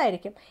 നാനോമീറ്റേഴ്സ്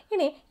ആയിരിക്കും.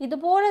 ഇനി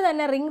ഇതുപോലെ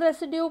തന്നെ റിംഗ്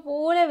റെസിഡ്യൂ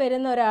പോലെ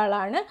വരുന്ന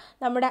ഒരാളാണ്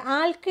നമ്മുടെ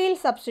ആൽക്കൈൽ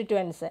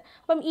സബ്സ്റ്റിറ്റ്യുവൻസ്.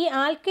 അപ്പം ഈ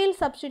ആൽക്കൈൽ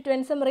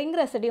സബ്സ്റ്റിറ്റ്യുവൻസും റിംഗ്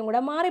റെസിഡ്യൂവും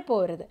കൂടെ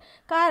മാറിപ്പോരുത്.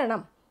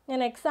 കാരണം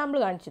ഞാൻ എക്സാമ്പിൾ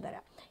കാണിച്ചു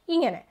തരാം.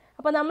 ഇങ്ങനെ,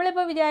 അപ്പോൾ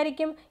നമ്മളിപ്പോൾ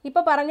വിചാരിക്കും,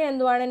 ഇപ്പോൾ പറഞ്ഞ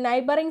എന്തുവാണ്,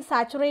 neighbouring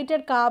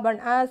saturated carbon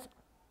as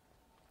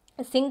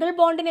single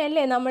ബോണ്ടിനെ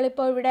അല്ലേ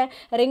നമ്മളിപ്പോൾ ഇവിടെ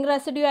റിംഗ്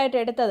റെസിഡ്യൂ ആയിട്ട്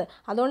എടുത്തത്.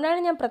 അതുകൊണ്ടാണ്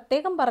ഞാൻ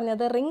പ്രത്യേകം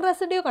പറഞ്ഞത് റിംഗ്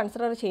റെസിഡ്യൂ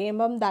കൺസിഡർ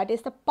ചെയ്യുമ്പം that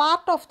is the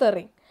part of the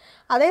ring.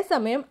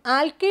 അതേസമയം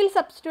ആൽക്കൈൽ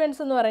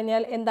സബ്സ്റ്റിറ്റ്യുവൻസ് എന്ന്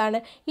പറഞ്ഞാൽ എന്താണ്?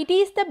 It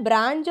is the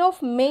branch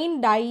of main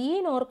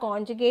ഡൈയിൻ or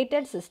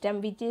conjugated system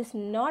which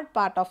is not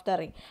part of the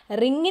ring.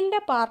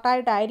 റിങ്ങിൻ്റെ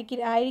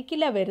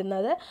പാർട്ടായിട്ടായിരിക്കില്ല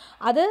വരുന്നത്,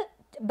 അത്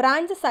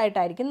ബ്രാഞ്ചസ്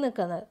ആയിട്ടായിരിക്കും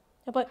നിൽക്കുന്നത്.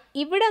 അപ്പോൾ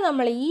ഇവിടെ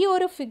നമ്മൾ ഈ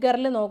ഒരു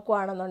ഫിഗറിൽ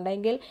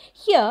നോക്കുകയാണെന്നുണ്ടെങ്കിൽ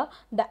ഹിയർ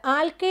ദ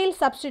ആൽക്കൈൽ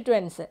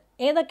സബ്സ്റ്റിറ്റ്യുവൻസ്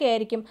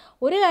ഏതൊക്കെയായിരിക്കും?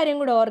 ഒരു കാര്യം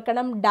കൂടെ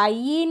ഓർക്കണം,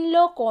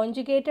 ഡൈയിനിലോ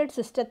കോൺജുഗേറ്റഡ്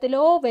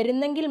സിസ്റ്റത്തിലോ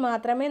വരുന്നെങ്കിൽ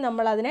മാത്രമേ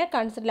നമ്മൾ അതിനെ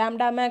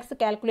ലാംഡ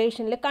മാക്സ്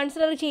കാൽക്കുലേഷനിൽ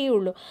കൺസിഡർ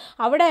ചെയ്യുള്ളൂ.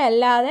 അവിടെ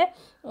അല്ലാതെ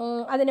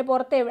അതിന്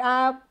പുറത്ത് ആ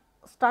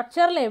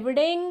സ്ട്രക്ചറിൽ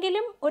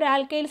എവിടെയെങ്കിലും ഒരു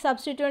ആൽക്കൈൽ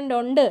സബ്സ്റ്റിറ്റ്യുവൻ്റ്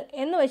ഉണ്ട്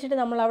എന്ന് വെച്ചിട്ട്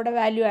നമ്മൾ അവിടെ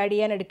വാല്യൂ ആഡ്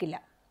ചെയ്യാൻ എടുക്കില്ല.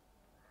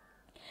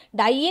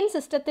 ഡൈയിൻ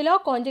സിസ്റ്റത്തിലോ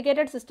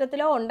കോൺജുഗേറ്റഡ്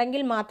സിസ്റ്റത്തിലോ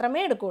ഉണ്ടെങ്കിൽ മാത്രമേ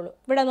എടുക്കുകയുള്ളൂ.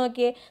 ഇവിടെ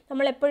നോക്കിയേ,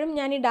 നമ്മളെപ്പോഴും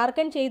ഞാൻ ഈ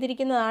ഡാർക്കൻ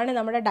ചെയ്തിരിക്കുന്നതാണ്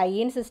നമ്മുടെ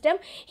ഡൈയിൻ സിസ്റ്റം.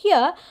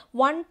 ഹിയർ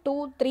 1, 2,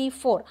 3,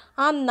 4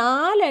 ആ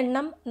 4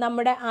 എണ്ണം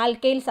നമ്മുടെ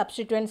ആൽക്കൈൽ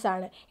സബ്സ്റ്റിറ്റ്യുവൻസ്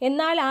ആണ്.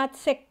 എന്നാൽ ആ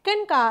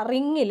സെക്കൻഡ്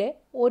റിങ്ങിൽ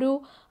ഒരു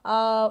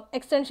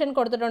എക്സ്റ്റൻഷൻ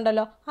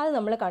കൊടുത്തിട്ടുണ്ടല്ലോ, അത്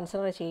നമ്മൾ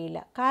കൺസിഡർ ചെയ്യില്ല.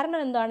 കാരണം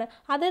എന്താണ്,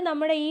 അത്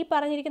നമ്മുടെ ഈ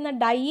പറഞ്ഞിരിക്കുന്ന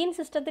ഡൈയിൻ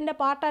സിസ്റ്റത്തിൻ്റെ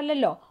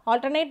പാർട്ടല്ലല്ലോ.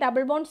 Alternate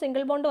double bond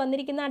single bond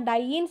വന്നിരിക്കുന്ന ആ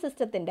ഡൈയിൻ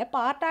സിസ്റ്റത്തിൻ്റെ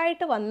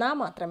പാർട്ടായിട്ട് വന്നാൽ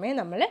മാത്രമേ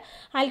നമ്മൾ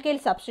ആൽക്കൈൽ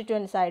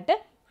സബ്സ്റ്റിറ്റ്യുവൻസ് ആയിട്ട്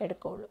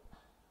എടുക്കുകയുള്ളൂ.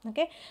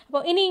 ഓക്കെ,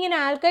 അപ്പോൾ ഇനി ഇങ്ങനെ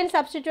ആൽക്കൈൽ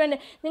സബ്സ്റ്റിറ്റ്യുവൻ്റ്,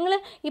 നിങ്ങൾ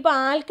ഇപ്പോൾ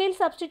ആൽക്കൈൽ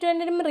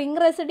സബ്സ്റ്റിറ്റ്യുവൻറ്റിനും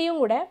റിംഗ് റെസിഡ്യൂവും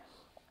കൂടെ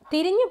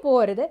തിരിഞ്ഞു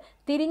പോരുത്.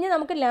 തിരിഞ്ഞ്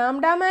നമുക്ക്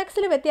ലാംഡ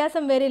മാക്സിൽ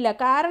വ്യത്യാസം വരില്ല.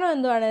 കാരണം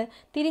എന്തുവാണ്,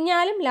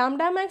 തിരിഞ്ഞാലും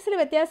ലാംഡ മാക്സിൽ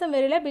വ്യത്യാസം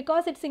വരില്ല,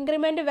 ബിക്കോസ് ഇറ്റ്സ്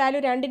ഇൻക്രിമെൻ്റ്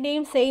വാല്യൂ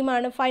രണ്ടിൻ്റെയും സെയിം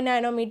ആണ്. 5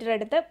 നാനോമീറ്റർ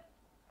എടുത്ത്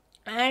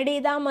ആഡ്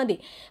ചെയ്താൽ മതി.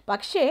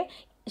 പക്ഷേ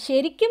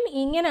ശരിക്കും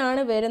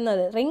ഇങ്ങനെയാണ്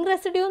വരുന്നത്. റിംഗ്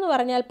റെസിഡ്യൂ എന്ന്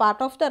പറഞ്ഞാൽ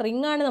പാർട്ട് ഓഫ് ദ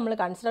റിംഗ് ആണ് നമ്മൾ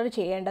കൺസിഡർ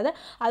ചെയ്യേണ്ടത്.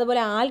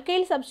 അതുപോലെ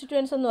ആൽക്കൈൽ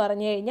സബ്സ്റ്റിറ്റ്യുവൻസ് എന്ന്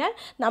പറഞ്ഞു കഴിഞ്ഞാൽ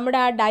നമ്മുടെ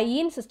ആ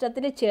ഡൈയിൻ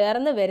സിസ്റ്റത്തിൽ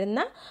ചേർന്ന്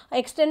വരുന്ന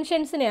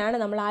എക്സ്റ്റൻഷൻസിനെയാണ്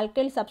നമ്മൾ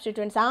ആൽക്കൈൽ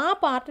സബ്സ്റ്റിറ്റ്യുവൻസ്. ആ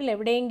പാർട്ടിൽ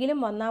എവിടെയെങ്കിലും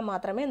വന്നാൽ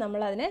മാത്രമേ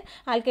നമ്മൾ അതിനെ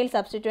ആൽക്കൈൽ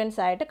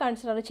സബ്സ്റ്റിറ്റ്യുവൻസ് ആയിട്ട്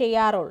കൺസിഡർ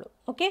ചെയ്യാറുള്ളൂ.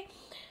 ഓക്കെ,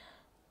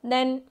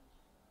 ദെൻ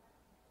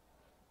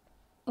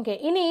ഓക്കെ,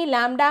 ഇനി ഈ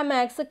ലാംഡ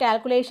മാക്സ്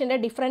കാൽക്കുലേഷൻ്റെ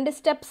ഡിഫറെൻറ്റ്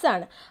സ്റ്റെപ്സ്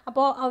ആണ്.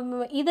 അപ്പോൾ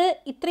ഇത്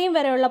ഇത്രയും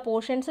വരെയുള്ള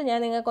പോർഷൻസ് ഞാൻ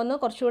നിങ്ങൾക്കൊന്ന്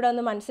കുറച്ചുകൂടെ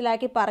ഒന്ന്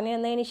മനസ്സിലാക്കി പറഞ്ഞു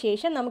തന്നതിന്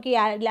ശേഷം നമുക്ക് ഈ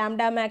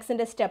ലാംഡ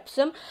മാക്സിൻ്റെ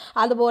സ്റ്റെപ്സും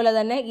അതുപോലെ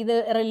തന്നെ ഇത്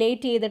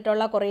റിലേറ്റ്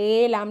ചെയ്തിട്ടുള്ള കുറേ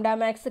ലാംഡ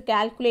മാക്സ്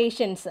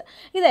കാൽക്കുലേഷൻസ്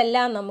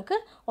ഇതെല്ലാം നമുക്ക്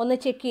ഒന്ന്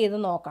ചെക്ക് ചെയ്ത്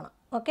നോക്കണം.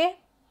 ഓക്കെ,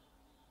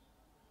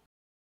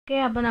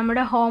 അപ്പോൾ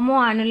നമ്മുടെ ഹോമോ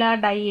ആനുലാർ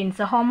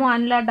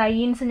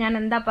ഡൈയിൻസ് ഞാൻ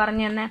എന്താ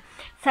പറഞ്ഞു തന്നെ,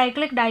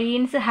 cyclic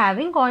ഡൈയിൻസ്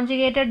having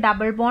conjugated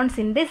double bonds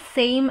in the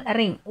same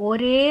ring.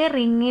 ഒരേ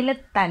റിങ്ങിൽ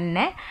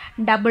തന്നെ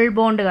ഡബിൾ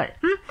ബോണ്ടുകൾ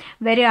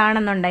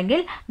വരികയാണെന്നുണ്ടെങ്കിൽ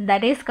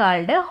that is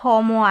called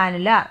homo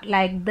annular.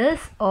 Like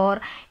this or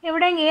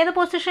ഇവിടെ ഏത്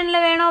പൊസിഷനിൽ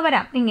വേണോ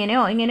വരാം,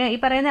 ഇങ്ങനെയോ ഈ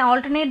പറയുന്ന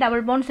alternate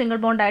double bond single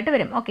bond ആയിട്ട്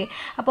വരും. ഓക്കെ,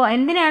 അപ്പോൾ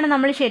എന്തിനാണ്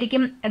നമ്മൾ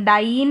ശരിക്കും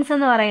ഡൈയിൻസ്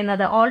എന്ന്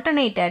പറയുന്നത്?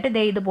 ഓൾട്ടർനേറ്റ് ആയിട്ട്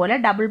ദേ ഇതുപോലെ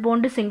ഡബിൾ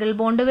ബോണ്ട് സിംഗിൾ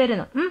ബോണ്ട്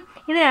വരുന്നു.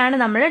 ഇതിനാണ്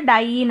നമ്മൾ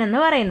ഡൈയിൻ എന്ന്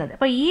പറയുന്നത്.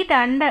 അപ്പോൾ ഈ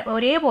രണ്ട്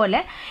ഒരേപോലെ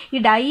ഈ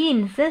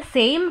ഡൈയിൻസ്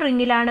സെയിം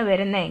റിങ്ങിലാണ്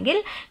വരുന്നതെങ്കിൽ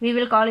we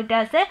will call it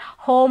as A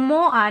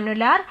homo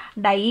annular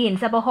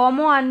ഡൈയിൻസ്. അപ്പോൾ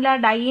ഹോമോ ആനുലാർ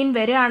ഡൈയിൻ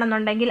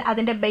വരികയാണെന്നുണ്ടെങ്കിൽ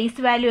അതിൻ്റെ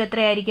ബേസ് വാല്യൂ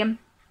എത്രയായിരിക്കും?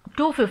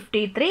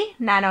 253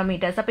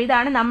 നാനോമീറ്റേഴ്സ്. അപ്പോൾ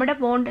ഇതാണ് നമ്മുടെ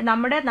ബോണ്ട്,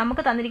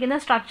 നമുക്ക് തന്നിരിക്കുന്ന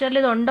സ്ട്രക്ചറിൽ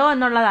ഇതുണ്ടോ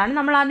എന്നുള്ളതാണ്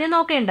നമ്മൾ ആദ്യം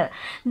നോക്കേണ്ടത്.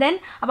 ദെൻ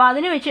അപ്പോൾ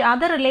അതിന് വെച്ച്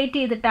അത് റിലേറ്റ്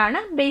ചെയ്തിട്ടാണ്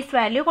ബേസ്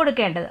വാല്യൂ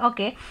കൊടുക്കേണ്ടത്.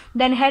 ഓക്കെ,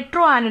 ദെൻ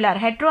ഹെട്രോ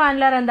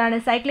ആനുലാർ എന്താണ്?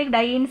 Cyclic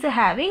ഡൈയിൻസ്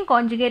having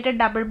conjugated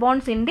double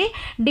bonds in the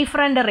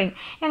different ring.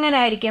 എങ്ങനെ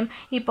ആയിരിക്കും?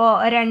 ഇപ്പോൾ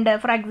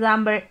for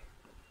example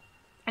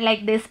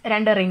like this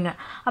 2 ring.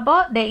 അപ്പോൾ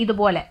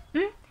ഇതുപോലെ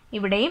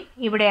ഇവിടെയും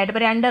ഇവിടെയായിട്ട്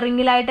ഇപ്പോൾ 2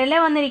 റിങ്ങിലായിട്ടല്ലേ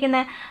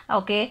വന്നിരിക്കുന്നത്.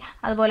 ഓക്കെ,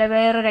 അതുപോലെ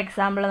വേറൊരു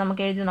എക്സാമ്പിൾ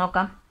നമുക്ക് എഴുതി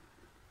നോക്കാം.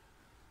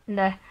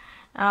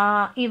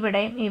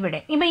 ഇവിടെ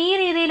ഇപ്പം ഈ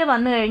രീതിയിൽ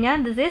വന്നു കഴിഞ്ഞാൽ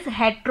ദിസ് ഈസ്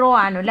ഹെട്രോ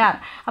ആനുലാർ.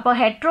 അപ്പോൾ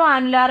ഹെട്രോ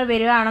ആനുലാർ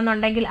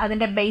വരികയാണെന്നുണ്ടെങ്കിൽ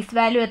അതിൻ്റെ ബേസ്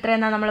വാല്യൂ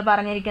എത്രയെന്നാണ് നമ്മൾ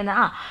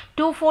പറഞ്ഞിരിക്കുന്നത്?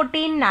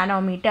 214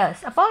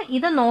 നാനോമീറ്റേഴ്സ്. അപ്പോൾ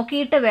ഇത്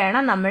നോക്കിയിട്ട്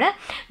വേണം നമ്മൾ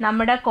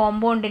നമ്മുടെ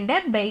കോമ്പൗണ്ടിൻ്റെ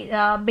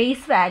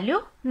ബേസ് വാല്യൂ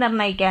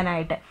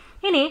നിർണ്ണയിക്കാനായിട്ട്.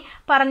 ഇനി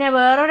പറഞ്ഞ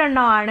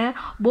വേറൊരെണ്ണമാണ്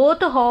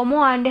ബോത്ത് ഹോമോ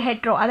ആൻഡ്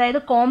ഹെട്രോ, അതായത്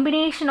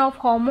combination of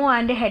homo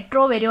and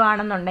hetero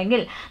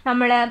വരുവാണെന്നുണ്ടെങ്കിൽ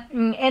നമ്മൾ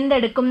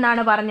എന്തെടുക്കും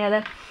എന്നാണ് പറഞ്ഞത്.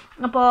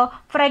 അപ്പോൾ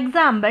ഫോർ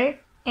എക്സാമ്പിൾ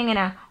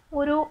എങ്ങനെ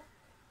ഒരു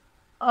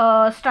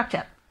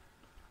സ്ട്രക്ചർ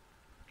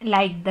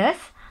ലൈക്ക്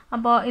ദിസ്.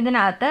 അപ്പോൾ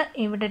ഇതിനകത്ത്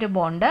ഇവിടെ ഒരു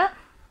ബോണ്ട്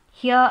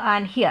ഹിയർ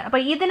ആൻഡ് ഹിയർ.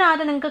 അപ്പോൾ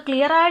ഇതിനകത്ത് നിങ്ങൾക്ക്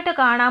ക്ലിയർ ആയിട്ട്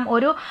കാണാം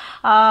ഒരു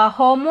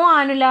ഹോമോ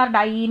ആനുലാർ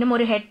ഡൈയിനും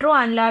ഒരു ഹെട്രോ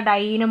ആനുലാർ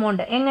ഡൈയിനും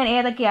ഉണ്ട്.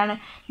 ഏതൊക്കെയാണ്?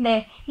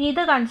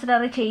 ഇത്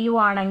കൺസിഡർ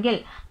ചെയ്യുവാണെങ്കിൽ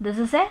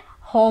ദിസ് ഇസ് എ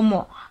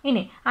ഹോമോ.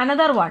 ഇനി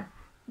അനദർ വൺ,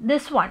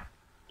 ദിസ് വൺ,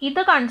 ഇത്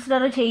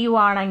കൺസിഡർ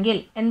ചെയ്യുവാണെങ്കിൽ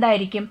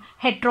എന്തായിരിക്കും?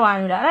 ഹെട്രോ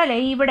ആനുലാർ അല്ലേ?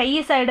 ഇവിടെ ഈ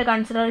സൈഡ്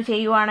കൺസിഡർ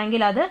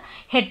ചെയ്യുവാണെങ്കിൽ അത്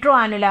ഹെട്രോ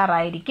ആനുലാർ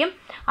ആയിരിക്കും.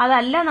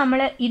 അതല്ല നമ്മൾ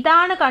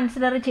ഇതാണ്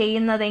കൺസിഡർ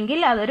ചെയ്യുന്നതെങ്കിൽ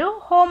അതൊരു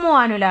ഹോമോ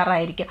ആനുലാർ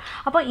ആയിരിക്കും.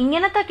 അപ്പോൾ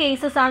ഇങ്ങനത്തെ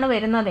കേസസ് ആണ്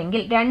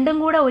വരുന്നതെങ്കിൽ രണ്ടും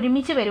കൂടെ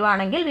ഒരുമിച്ച്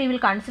വരുവാണെങ്കിൽ we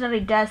will consider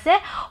it as A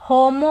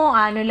homo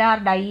annular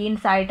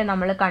ഡൈയിൻസ് ആയിട്ട്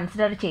നമ്മൾ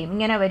കൺസിഡർ ചെയ്യും.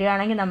 ഇങ്ങനെ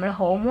വരികയാണെങ്കിൽ നമ്മൾ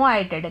ഹോമോ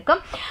ആയിട്ട് എടുക്കും.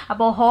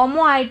 അപ്പോൾ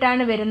ഹോമോ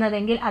ആയിട്ടാണ്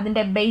വരുന്നതെങ്കിൽ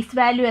അതിൻ്റെ ബേസ്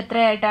വാല്യൂ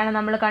എത്രയായിട്ടാണ്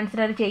നമ്മൾ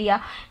കൺസിഡർ ചെയ്യുക?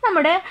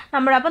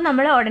 അപ്പോൾ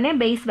നമ്മൾ ഉടനെ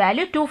ബേസ്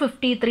വാല്യൂ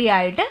 253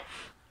 ആയിട്ട്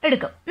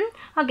എടുക്കും.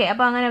 ഓക്കെ,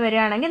 അപ്പോൾ അങ്ങനെ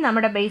വരികയാണെങ്കിൽ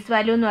നമ്മുടെ ബേസ്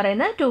വാല്യൂ എന്ന്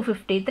പറയുന്നത്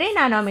 253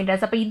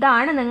 നാനോമീറ്റേഴ്സ്. അപ്പോൾ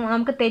ഇതാണ്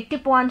നമുക്ക്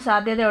തെറ്റിപ്പോകാൻ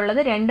സാധ്യതയുള്ളത്.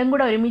 രണ്ടും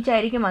കൂടെ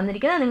ഒരുമിച്ചായിരിക്കും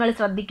വന്നിരിക്കുന്നത്, നിങ്ങൾ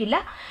ശ്രദ്ധിക്കില്ല.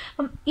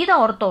 അപ്പം ഇത്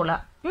ഓർത്തോളുക.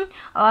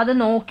 അത്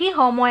നോക്കി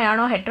ഹോമോ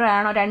ആണോ ഹെട്രോ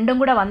ആണോ രണ്ടും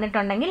കൂടെ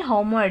വന്നിട്ടുണ്ടെങ്കിൽ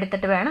ഹോമോ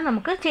എടുത്തിട്ട് വേണം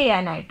നമുക്ക്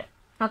ചെയ്യാനായിട്ട്.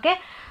 ഓക്കെ,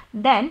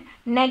 ദെൻ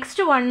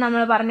നെക്സ്റ്റ് വൺ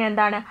നമ്മൾ പറഞ്ഞ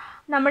എന്താണ്?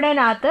 നമ്മുടെ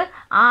അതിനകത്ത്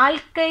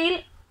alkyl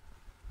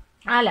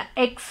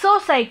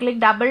എക്സോസൈക്ലിക്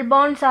double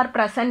bonds are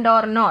present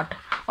or not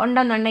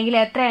ഉണ്ടെന്നുണ്ടെങ്കിൽ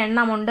എത്ര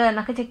എണ്ണം ഉണ്ട്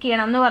എന്നൊക്കെ ചെക്ക്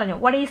ചെയ്യണം എന്ന് പറഞ്ഞു.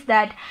 What is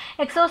that?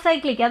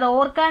 എക്സോസൈക്ലിക്, അത്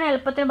ഓർക്കാൻ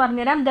എളുപ്പത്തിന്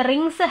പറഞ്ഞുതരാം. The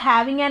rings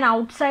having an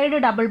outside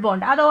double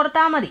bond. അത്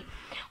ഓർത്താൽ മതി.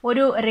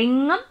 ഒരു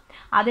റിങ്ങും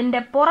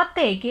അതിൻ്റെ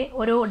പുറത്തേക്ക്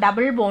ഒരു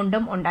ഡബിൾ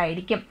ബോണ്ടും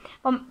ഉണ്ടായിരിക്കും.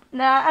 അപ്പം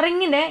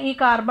റിങ്ങിന്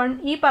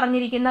ഈ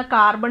പറഞ്ഞിരിക്കുന്ന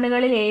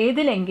കാർബണുകളിൽ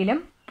ഏതിലെങ്കിലും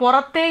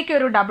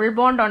പുറത്തേക്കൊരു ഡബിൾ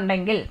ബോണ്ട്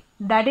ഉണ്ടെങ്കിൽ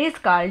that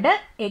is called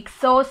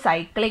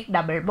എക്സോസൈക്ലിക്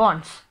double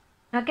bonds.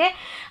 Okay,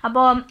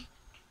 അപ്പോൾ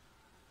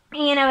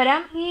ഇങ്ങനെ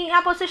വരാം. ആ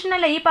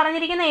പൊസിഷനല്ല, ഈ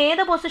പറഞ്ഞിരിക്കുന്ന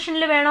ഏത്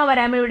പൊസിഷനിൽ വേണോ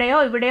വരാം. ഇവിടെയോ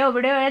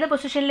ഏത്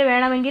പൊസിഷനിൽ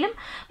വേണമെങ്കിലും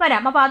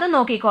വരാം. അപ്പോൾ അത്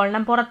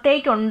നോക്കിക്കൊള്ളണം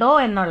പുറത്തേക്കുണ്ടോ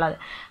എന്നുള്ളത്.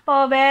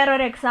 അപ്പോൾ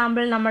വേറൊരു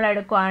എക്സാമ്പിൾ നമ്മൾ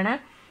എടുക്കുവാണ്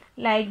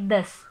ലൈക്ക്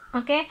ദിസ്.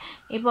 ഓക്കെ,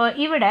 ഇപ്പോൾ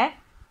ഇവിടെ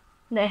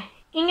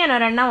ഇങ്ങനെ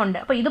ഒരെണ്ണം ഉണ്ട്.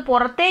 അപ്പോൾ ഇത്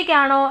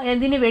പുറത്തേക്കാണോ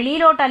ഇതിന്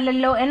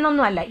വെളിയിലോട്ടല്ലല്ലോ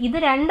എന്നൊന്നുമല്ല. ഇത്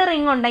രണ്ട്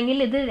റിങ് ഉണ്ടെങ്കിൽ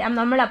ഇത്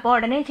നമ്മളപ്പോൾ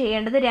ഉടനെ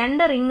ചെയ്യേണ്ടത്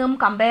രണ്ട് റിങ്ങും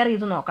കമ്പയർ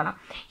ചെയ്ത് നോക്കണം.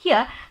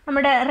 ഹിയർ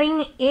നമ്മുടെ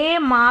റിങ് എ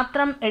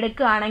മാത്രം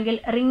എടുക്കുകയാണെങ്കിൽ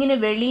റിങ്ങിന്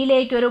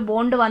വെളിയിലേക്കൊരു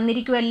ബോണ്ട്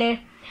വന്നിരിക്കുമല്ലേ,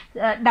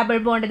 ഡബിൾ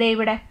ബോണ്ട് ദേ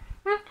ഇവിടെ.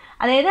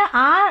 അതായത്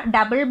ആ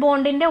ഡബിൾ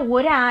ബോണ്ടിൻ്റെ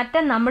ഒരു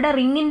ആറ്റം നമ്മുടെ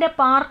റിങ്ങിൻ്റെ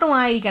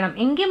പാർട്ടുമായിരിക്കണം,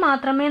 എങ്കിൽ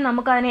മാത്രമേ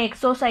നമുക്കതിനെ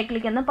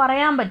എക്സോസൈക്ലിക് എന്ന്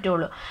പറയാൻ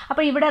പറ്റുള്ളൂ.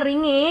 അപ്പോൾ ഇവിടെ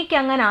റിങ് എക്ക്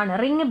അങ്ങനെയാണ്.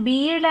 റിങ്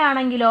ബിയുടെ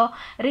ആണെങ്കിലോ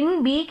റിങ്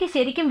ബിക്ക്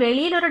ശരിക്കും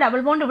വെളിയിലൊരു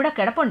ഡബിൾ ബോണ്ട് ഇവിടെ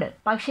കിടപ്പുണ്ട്,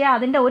 പക്ഷേ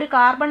അതിൻ്റെ ഒരു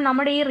കാർബൺ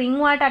നമ്മുടെ ഈ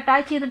റിങ്ങുമായിട്ട്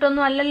അറ്റാച്ച്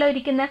ചെയ്തിട്ടൊന്നും അല്ലല്ലോ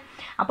ഇരിക്കുന്നത്.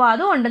 അപ്പോൾ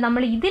അതുകൊണ്ട്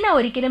നമ്മൾ ഇതിനെ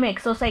ഒരിക്കലും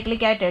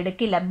എക്സോസൈക്ലിക് ആയിട്ട്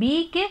എടുക്കില്ല.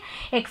 ബിക്ക്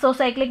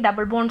എക്സോസൈക്ലിക്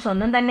ഡബിൾ ബോണ്ട്സ്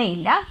ഒന്നും തന്നെ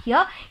ഇല്ല.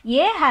 Here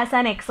A has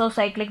an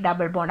എക്സോസൈക്ലിക്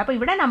double bond. അപ്പോൾ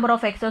ഇവിടെ നമ്പർ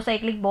ഓഫ്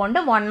എക്സോസൈക്ലിക് ബോണ്ട്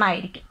 1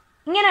 ആയിരിക്കും.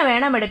 ഇങ്ങനെ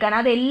വേണം എടുക്കാൻ.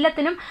 അത്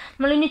എല്ലാത്തിനും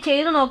നമ്മളിനി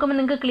ചെയ്ത് നോക്കുമ്പോൾ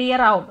നിങ്ങൾക്ക്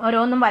ക്ലിയർ ആവും.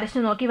 ഓരോന്നും വരച്ച്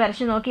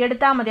നോക്കി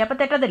എടുത്താൽ മതി, അപ്പോൾ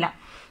തെറ്റത്തില്ല.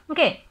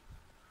 ഓക്കെ,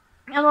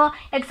 അപ്പോൾ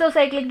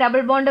എക്സോസൈക്ലിക്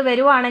ഡബിൾ ബോണ്ട്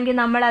വരുവാണെങ്കിൽ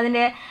നമ്മൾ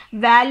അതിൻ്റെ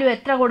വാല്യൂ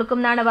എത്ര കൊടുക്കും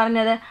എന്നാണ്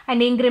പറഞ്ഞത്?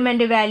 അതിൻ്റെ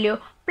ഇൻക്രിമെൻ്റ് വാല്യൂ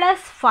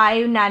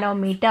 +5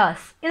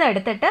 നാനോമീറ്റേഴ്സ്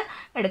ഇതെടുത്തിട്ട്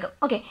എടുക്കും.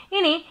 ഓക്കെ,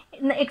 ഇനി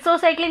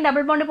എക്സോസൈക്ലിക്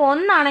ഡബിൾ ബോണ്ട് ഇപ്പോൾ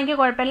ഒന്നാണെങ്കിൽ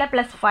കുഴപ്പമില്ല,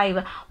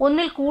 +5.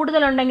 ഒന്നിൽ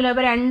കൂടുതലുണ്ടെങ്കിലോ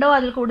ഇപ്പോൾ 2ഓ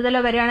അതിൽ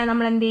കൂടുതലോ വരികയാണെങ്കിൽ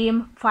നമ്മൾ എന്ത് ചെയ്യും?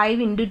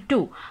 5 ×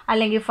 2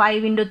 അല്ലെങ്കിൽ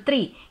 5 ×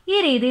 3 ഈ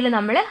രീതിയിൽ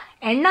നമ്മൾ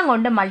എണ്ണം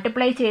കൊണ്ട്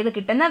മൾട്ടിപ്ലൈ ചെയ്ത്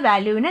കിട്ടുന്ന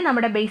വാല്യൂവിനെ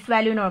നമ്മുടെ ബേസ്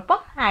വാല്യൂവിനൊപ്പം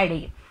ആഡ്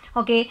ചെയ്യും.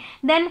 Okay,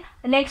 then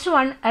next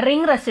one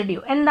ring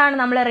residue. എന്താണ്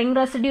നമ്മൾ റിംഗ്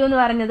റെസിഡ്യൂ എന്ന്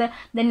പറഞ്ഞത്?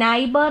 The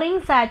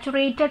neighbouring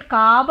saturated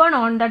carbon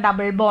on the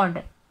double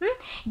bond.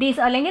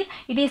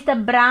 It is the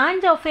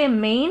branch of A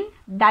main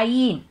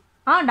ഡൈയിൻ.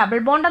 Double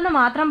bond എന്ന്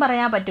മാത്രം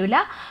പറയാൻ പറ്റില്ല.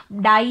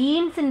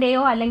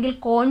 ഡൈയിൻസിൻ്റെയോ അല്ലെങ്കിൽ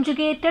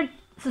കോൺജുഗേറ്റഡ്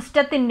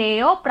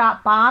സിസ്റ്റത്തിൻ്റെയോ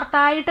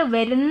പാർട്ടായിട്ട്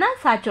വരുന്ന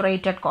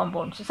സാച്ചുറേറ്റഡ്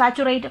കോമ്പൗണ്ട്സ്.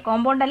 സാച്ചുറേറ്റഡ്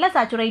കോമ്പൗണ്ട് അല്ല,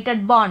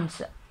 സാച്ചുറേറ്റഡ്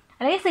ബോണ്ട്സ്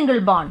അല്ലെങ്കിൽ സിംഗിൾ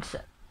ബോണ്ട്സ്.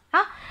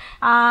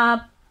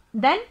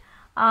 ദെൻ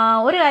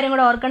ഒരു കാര്യം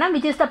കൂടെ ഓർക്കണം,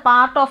 which is the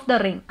part of the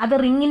ring. അത്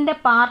റിങ്ങിൻ്റെ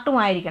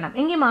പാർട്ടുമായിരിക്കണം,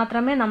 എങ്കിൽ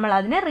മാത്രമേ നമ്മൾ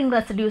അതിനെ റിംഗ്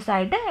റെസിഡ്യൂസ്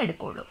ആയിട്ട്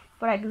എടുക്കുകയുള്ളൂ.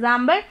 For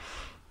example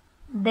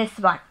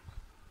this one.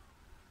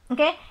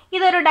 Okay,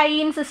 ഇതൊരു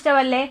ഡൈയിൻ സിസ്റ്റം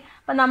അല്ലേ?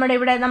 അപ്പോൾ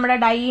നമ്മുടെ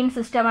ഡൈയിൻ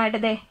സിസ്റ്റമായിട്ട്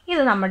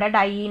ഇത് നമ്മുടെ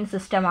ഡൈയിൻ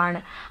സിസ്റ്റമാണ്.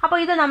 അപ്പോൾ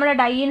ഇത് നമ്മുടെ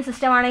ഡൈയിൻ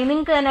സിസ്റ്റമാണെങ്കിൽ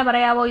നിങ്ങൾക്ക് തന്നെ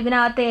പറയാമോ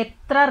ഇതിനകത്ത്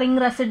എത്ര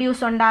റിംഗ്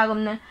റെസിഡ്യൂസ്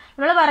ഉണ്ടാകുമെന്ന്?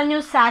 നമ്മൾ പറഞ്ഞു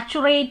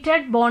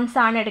സാച്ചുറേറ്റഡ് ബോണ്ട്സ്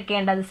ആണ്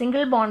എടുക്കേണ്ടത്,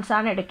 സിംഗിൾ ബോണ്ട്സ്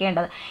ആണ്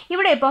എടുക്കേണ്ടത്.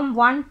 ഇവിടെ ഇപ്പം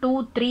 1, 2,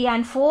 3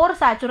 and 4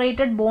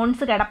 സാച്ചുറേറ്റഡ്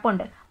ബോണ്ട്സ്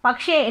കിടപ്പുണ്ട്,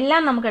 പക്ഷേ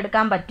എല്ലാം നമുക്ക്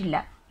എടുക്കാൻ പറ്റില്ല.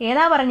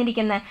 ഏതാ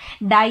പറഞ്ഞിരിക്കുന്നത്?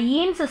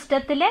 ഡൈയിൻ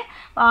സിസ്റ്റത്തിൽ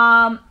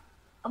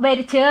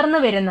ചേർന്ന്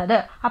വരുന്നത്.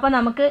 അപ്പോൾ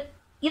നമുക്ക്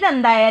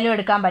ഇതെന്തായാലും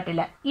എടുക്കാൻ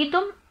പറ്റില്ല.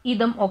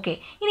 ഇതും ഓക്കെ.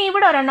 ഇനി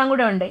ഇവിടെ ഒരെണ്ണം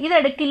കൂടെ ഉണ്ട്,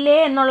 ഇതെടുക്കില്ലേ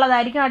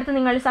എന്നുള്ളതായിരിക്കും അടുത്ത്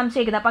നിങ്ങൾ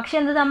സംശയിക്കുന്നത്. പക്ഷെ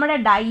എന്ത്, നമ്മുടെ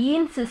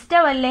ഡൈയിൻ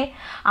സിസ്റ്റം അല്ലേ,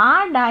 ആ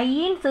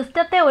ഡൈയിൻ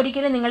സിസ്റ്റത്തെ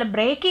ഒരിക്കലും നിങ്ങൾ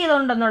ബ്രേക്ക്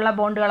ചെയ്തുകൊണ്ടെന്നുള്ള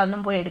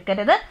ബോണ്ടുകളൊന്നും പോയി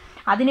എടുക്കരുത്.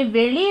 അതിന്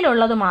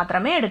വെളിയിലുള്ളത്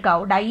മാത്രമേ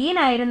എടുക്കാവൂ. ഡൈയിൻ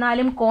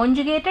ആയിരുന്നാലും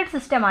കോൺജുഗേറ്റഡ്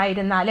സിസ്റ്റം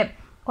ആയിരുന്നാലും,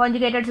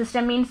 conjugated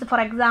system means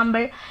for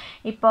example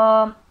ഇപ്പോൾ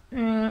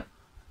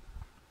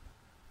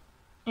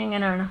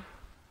എങ്ങനെയാണ്,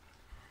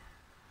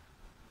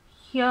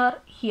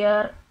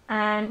 ഹിയർ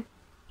ആൻഡ്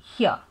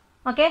ഹിയർ.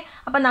 ഓക്കെ,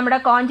 അപ്പം നമ്മുടെ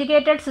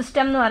കോൺജുഗേറ്റഡ്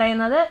സിസ്റ്റം എന്ന്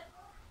പറയുന്നത്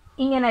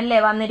ഇങ്ങനല്ലേ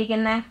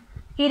വന്നിരിക്കുന്നത്,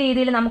 ഈ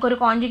രീതിയിൽ നമുക്കൊരു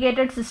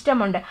കോൺജുഗേറ്റഡ് സിസ്റ്റം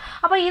ഉണ്ട്.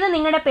 അപ്പോൾ ഇത്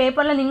നിങ്ങളുടെ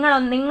പേപ്പറിൽ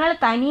നിങ്ങൾ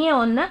തനിയെ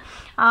ഒന്ന്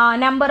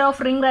നമ്പർ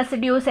ഓഫ് റിംഗ്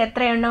റെസിഡ്യൂസ്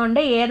എത്ര എണ്ണം ഉണ്ട്,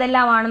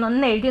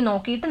 ഏതെല്ലാമാണെന്നൊന്ന് എഴുതി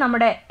നോക്കിയിട്ട്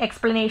നമ്മുടെ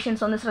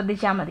എക്സ്പ്ലനേഷൻസ് ഒന്ന്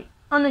ശ്രദ്ധിച്ചാൽ മതി.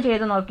 ഒന്ന്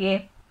ചെയ്ത് നോക്കിയേ.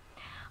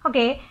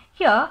 Okay,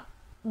 here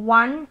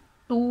 1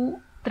 2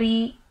 3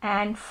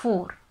 and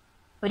 4.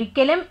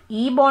 ഒരിക്കലും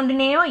ഈ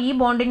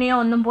ബോണ്ടിനെയോ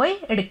ഒന്നും പോയി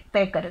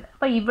എടുത്തേക്കരുത്.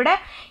 അപ്പോൾ ഇവിടെ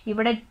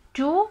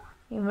 2,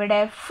 ഇവിടെ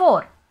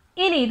 4,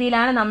 ഈ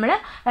രീതിയിലാണ് നമ്മൾ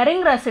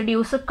റിംഗ്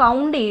റെസിഡ്യൂസ്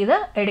കൗണ്ട് ചെയ്ത്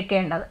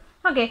എടുക്കേണ്ടത്.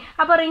 ഓക്കെ,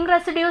 അപ്പോൾ റിംഗ്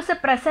റെസിഡ്യൂസ്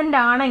പ്രസൻ്റ്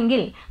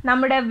ആണെങ്കിൽ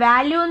നമ്മുടെ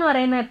വാല്യൂ എന്ന്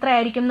പറയുന്നത്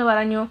എത്രയായിരിക്കും എന്ന്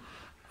പറഞ്ഞു,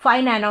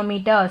 5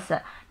 നാനോമീറ്റേഴ്സ്.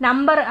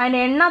 നമ്പർ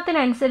അതിൻ്റെ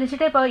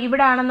എണ്ണത്തിനനുസരിച്ചിട്ട് ഇപ്പോൾ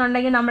ഇവിടെ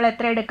ആണെന്നുണ്ടെങ്കിൽ നമ്മൾ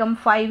എത്ര എടുക്കും,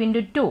 5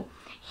 × 2,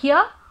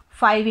 ഹിയർ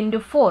 5 ×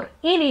 4.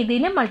 ഈ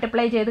രീതിയിൽ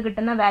മൾട്ടിപ്ലൈ ചെയ്ത്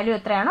കിട്ടുന്ന വാല്യൂ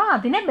എത്രയാണോ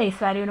അതിനെ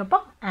ബേസ്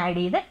വാല്യൂവിനൊപ്പം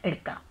ആഡ് ചെയ്ത്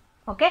എടുക്കണം.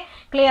 ഓക്കെ,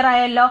 ക്ലിയർ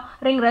ആയല്ലോ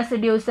റിംഗ്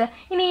റെസിഡ്യൂസ്.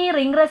 ഇനി ഈ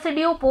റിംഗ്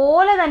റെസിഡ്യൂ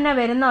പോലെ തന്നെ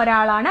വരുന്ന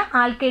ഒരാളാണ്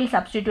ആൽക്കൈൽ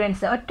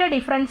സബ്സ്റ്റിറ്റ്യൂവൻസ്. ഒറ്റ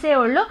ഡിഫറൻസേ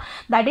ഉള്ളൂ,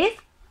 ദാറ്റ് ഈസ്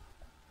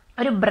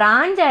ഒരു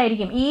ബ്രാഞ്ച്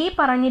ആയിരിക്കും. ഈ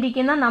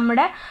പറഞ്ഞിരിക്കുന്ന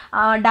നമ്മുടെ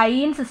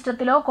ഡൈയിൻ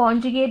സിസ്റ്റത്തിലോ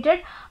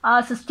കോൺജുഗേറ്റഡ്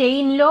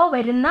സ്റ്റെയിനിലോ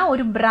വരുന്ന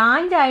ഒരു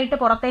ബ്രാഞ്ച് ആയിട്ട്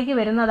പുറത്തേക്ക്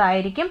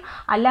വരുന്നതായിരിക്കും,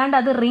 അല്ലാണ്ട്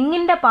അത്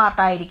റിങ്ങിൻ്റെ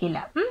പാർട്ടായിരിക്കില്ല.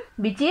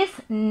 Which is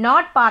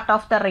not part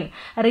of the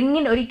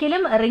ring.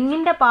 ഒരിക്കലും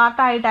റിങ്ങിൻ്റെ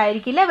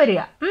പാർട്ടായിട്ടായിരിക്കില്ല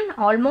വരിക.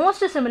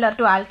 Almost similar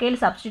to alkyl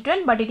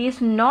സബ്സ്റ്റിറ്റ്യൂവൻറ്റ്, but it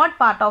is not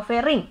part of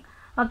A ring.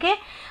 Okay,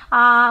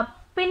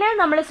 പിന്നെ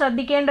നമ്മൾ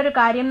ശ്രദ്ധിക്കേണ്ട ഒരു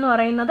കാര്യം എന്ന്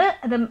പറയുന്നത്,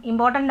 ഇത്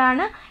ഇമ്പോർട്ടൻ്റ്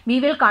ആണ്, we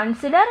will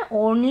consider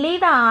only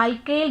the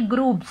alkyl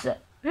groups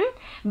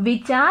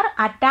which are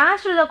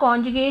attached to the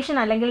conjugation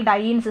അല്ലെങ്കിൽ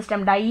ഡൈയിൻ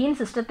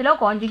സിസ്റ്റത്തിലോ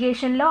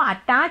കോൺജുഗേഷനിലോ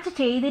അറ്റാച്ച്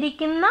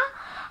ചെയ്തിരിക്കുന്ന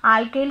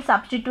ആൽക്കൈൽ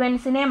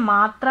സബ്സ്റ്റിറ്റ്യൂവൻസിനെ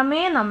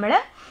മാത്രമേ നമ്മൾ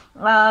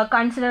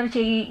കൺസിഡർ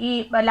ഈ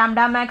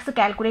ലാംഡാമാക്സ്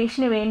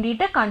കാൽക്കുലേഷന്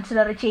വേണ്ടിയിട്ട്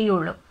കൺസിഡർ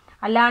ചെയ്യുള്ളൂ.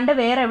 അല്ലാണ്ട്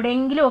വേറെ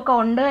എവിടെയെങ്കിലും ഒക്കെ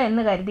ഉണ്ട്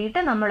എന്ന്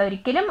കരുതിയിട്ട് നമ്മൾ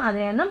ഒരിക്കലും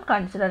അതിനെയൊന്നും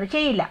കൺസിഡർ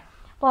ചെയ്യില്ല.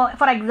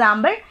 ഫോർ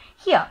എക്സാമ്പിൾ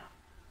ഹിയർ,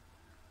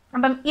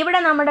 അപ്പം ഇവിടെ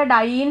നമ്മുടെ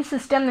ഡൈയിൻ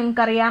സിസ്റ്റം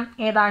നിങ്ങൾക്കറിയാം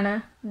ഏതാണ്,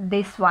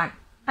 ദിസ് വൺ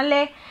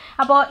അല്ലേ.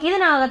 അപ്പോൾ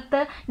ഇതിനകത്ത്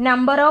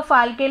നമ്പർ ഓഫ്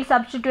ആൽക്കൈൽ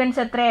സബ്സ്റ്റിറ്റ്യൂവൻസ്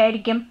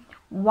എത്രയായിരിക്കും,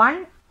 1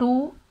 2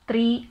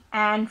 3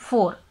 and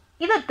 4.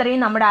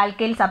 ഇതെത്രയും നമ്മുടെ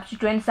ആൽക്കൈൽ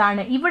സബ്സ്റ്റിറ്റ്യൂവൻസ്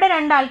ആണ്. ഇവിടെ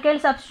 2 ആൽക്കൈൽ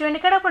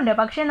സബ്സ്റ്റിറ്റ്യൂവൻറ്റ് കിടപ്പുണ്ട്,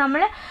 പക്ഷേ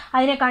നമ്മൾ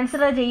അതിനെ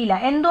കൺസിഡർ ചെയ്യില്ല.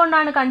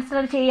 എന്തുകൊണ്ടാണ്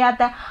കൺസിഡർ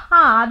ചെയ്യാത്ത,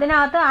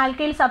 അതിനകത്ത്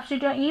ആൽക്കൈൽ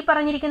സബ്സ്റ്റിറ്റ്യൂവൻറ്റ് ഈ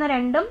പറഞ്ഞിരിക്കുന്ന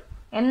രണ്ടും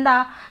എന്താ,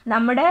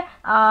 നമ്മുടെ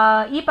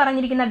ഈ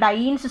പറഞ്ഞിരിക്കുന്ന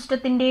ഡൈയിൻ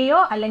സിസ്റ്റത്തിൻ്റെയോ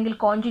അല്ലെങ്കിൽ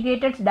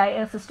conjugated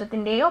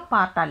സിസ്റ്റത്തിൻ്റെയോ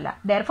പാർട്ടല്ല.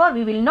 Therefore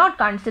we will not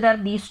consider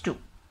these 2.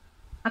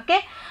 Okay,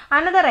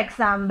 another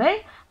example.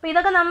 അപ്പോൾ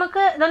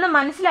ഇതൊന്ന്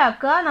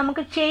മനസ്സിലാക്കുക,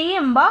 നമുക്ക്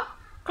ചെയ്യുമ്പോൾ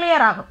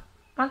ക്ലിയർ ആകും.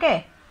 ഓക്കെ,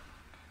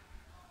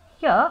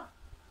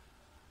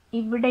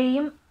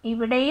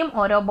 ഇവിടെയും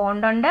ഓരോ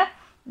ബോണ്ടുണ്ട്,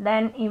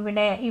 ദെൻ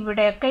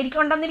ഇവിടെയൊക്കെ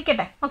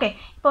ഉണ്ടെന്നിരിക്കട്ടെ. ഓക്കെ,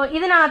 ഇപ്പോൾ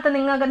ഇതിനകത്ത്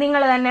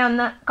നിങ്ങൾ തന്നെ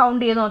ഒന്ന്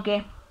കൗണ്ട് ചെയ്ത് നോക്കിയേ,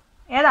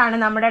 ഏതാണ്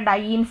നമ്മുടെ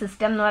ഡൈയിൻ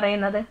സിസ്റ്റം എന്ന്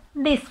പറയുന്നത്,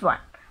 ദിസ് വൺ.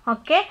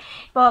 ഓക്കെ,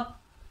 ഇപ്പോൾ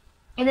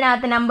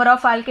ഇതിനകത്ത് നമ്പർ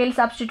ഓഫ് ആൽക്കൈൽ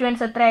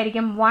സബ്സ്റ്റിറ്റ്യൂവൻസ്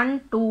എത്രയായിരിക്കും, 1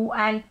 2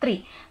 and 3.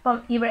 അപ്പം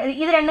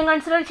ഇത് രണ്ടും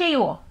കൺസിഡർ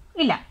ചെയ്യുമോ,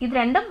 ഇല്ല, ഇത്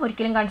രണ്ടും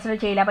ഒരിക്കലും കൺസിഡർ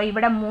ചെയ്യില്ല. അപ്പോൾ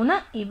ഇവിടെ 3,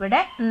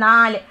 ഇവിടെ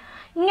 4.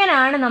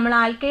 ഇങ്ങനെയാണ് നമ്മൾ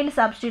alkyl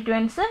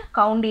substituents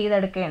count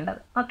ചെയ്തെടുക്കേണ്ടത്.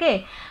 Okay,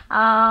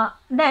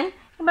 then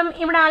ഇപ്പം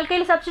ഇവിടെ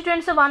ആൽക്കൈൽ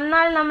സബ്സ്റ്റിറ്റ്യൂവൻസ്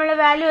വന്നാൽ നമ്മൾ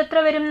വാല്യൂ എത്ര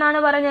വരും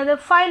എന്നാണ് പറഞ്ഞത്,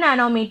 5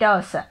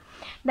 നാനോമീറ്റേഴ്സ്.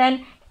 ദെൻ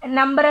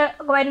നമ്പർ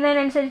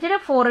വരുന്നതിനനുസരിച്ചിട്ട്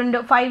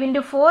 5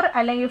 × 4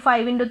 അല്ലെങ്കിൽ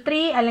 5 ×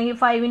 3 അല്ലെങ്കിൽ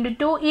 5 ×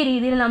 2, ഈ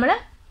രീതിയിൽ നമ്മൾ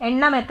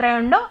എണ്ണം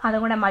എത്രയുണ്ടോ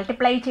അതും കൂടെ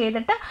മൾട്ടിപ്ലൈ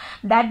ചെയ്തിട്ട്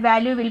that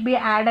value will be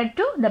added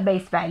to the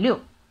base value.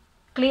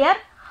 Clear?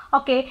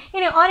 Okay,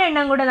 ഇനി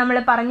ഒരെണ്ണം കൂടെ നമ്മൾ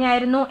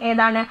പറഞ്ഞായിരുന്നു,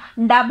 ഏതാണ്,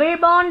 ഡബിൾ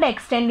ബോണ്ട്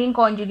എക്സ്റ്റെൻഡിങ്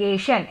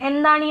കോൺജുഗേഷൻ.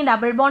 എന്താണ് ഈ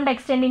ഡബിൾ ബോണ്ട്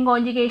എക്സ്റ്റെൻഡിങ്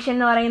കോൺജുഗേഷൻ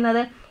എന്ന്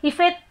പറയുന്നത്?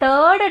 If A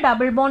third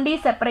double bond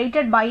is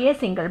separated by A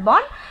single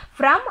bond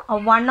from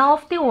one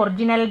of the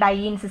original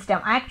ഡൈയിൻ system.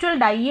 Actual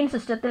ഡൈയിൻ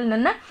സിസ്റ്റത്തിൽ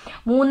നിന്ന്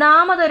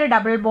മൂന്നാമതൊരു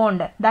double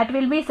bond that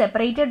will be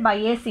separated by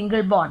A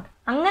single bond.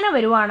 അങ്ങനെ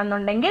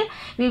വരുവാണെന്നുണ്ടെങ്കിൽ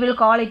we will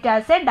call it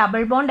as A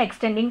double bond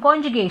extending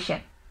conjugation.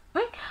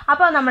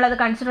 അപ്പോൾ നമ്മളത്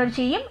consider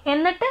ചെയ്യും,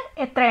 എന്നിട്ട്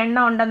എത്ര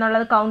എണ്ണം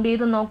ഉണ്ടെന്നുള്ളത് കൗണ്ട്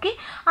ചെയ്ത് നോക്കി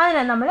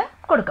അതിനെ നമ്മൾ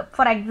കൊടുക്കും.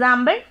 For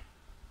example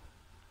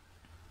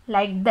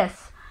like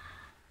this.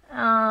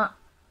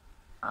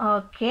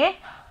 Okay,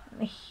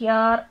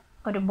 here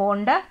ഒരു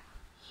bond,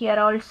 here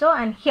also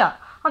and here.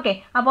 Okay,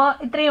 അപ്പോൾ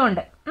ഇത്രയും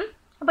ഉണ്ട്.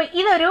 അപ്പോൾ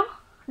ഇതൊരു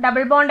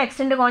ഡബിൾ ബോണ്ട്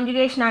എക്സ്റ്റെൻഡ്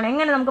കോൺജുഗേഷൻ ആണ്.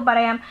 എങ്ങനെ നമുക്ക്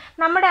പറയാം,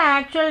 നമ്മുടെ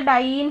ആക്ച്വൽ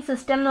ഡൈയിൻ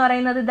സിസ്റ്റം എന്ന്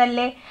പറയുന്നത്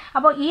ഇതല്ലേ.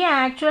 അപ്പോൾ ഈ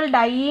ആക്ച്വൽ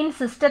ഡൈയിൻ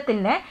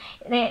സിസ്റ്റത്തിനെ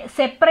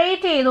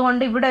സെപ്പറേറ്റ്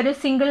ചെയ്തുകൊണ്ട് ഇവിടെ ഒരു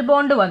സിംഗിൾ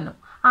ബോണ്ട് വന്നു.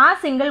 ആ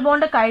സിംഗിൾ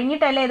ബോണ്ട്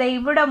കഴിഞ്ഞിട്ടല്ലേ ഇതാ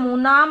ഇവിടെ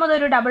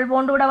മൂന്നാമതൊരു ഡബിൾ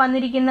ബോണ്ട് കൂടെ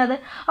വന്നിരിക്കുന്നത്.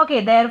 Okay,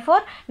 therefore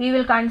we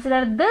will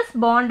consider this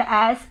bond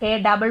as A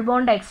double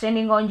bond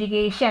extending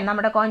conjugation.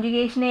 നമ്മുടെ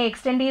കോൺജുഗേഷനെ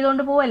എക്സ്റ്റെൻഡ്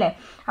ചെയ്തുകൊണ്ട് പോവല്ലേ,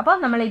 അപ്പോൾ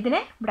നമ്മൾ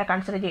ഇതിനെ ഇവിടെ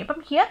കൺസിഡർ ചെയ്യും.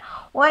 അപ്പം ഹിയർ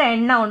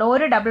ഒരെണ്ണം ഉണ്ട്,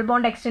 ഒരു ഡബിൾ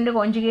ബോണ്ട് എക്സ്റ്റെൻഡ്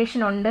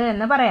കോൺജുഗേഷൻ ഉണ്ട്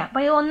എന്ന് പറയാം.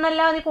 അപ്പോൾ ഇത്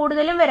ഒന്നല്ലാതെ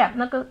കൂടുതലും വരാം,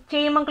 നമുക്ക്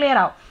ചെയ്യുമ്പോൾ ക്ലിയർ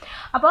ആവും.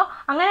 അപ്പോൾ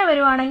അങ്ങനെ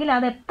വരുവാണെങ്കിൽ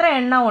അത് എത്ര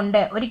എണ്ണം ഉണ്ട്,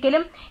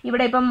 ഒരിക്കലും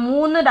ഇവിടെ ഇപ്പം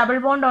 3 ഡബിൾ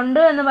ബോണ്ട് ഉണ്ട്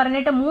എന്ന്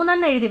പറഞ്ഞിട്ട്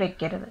 3 എഴുതി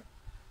വെക്കരുത്.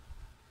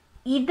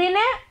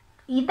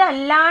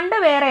 ഇതല്ലാണ്ട്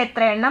വേറെ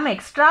എത്ര എണ്ണം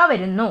എക്സ്ട്രാ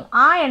വരുന്നു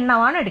ആ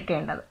എണ്ണമാണ്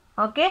എടുക്കേണ്ടത്.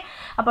 ഓക്കെ,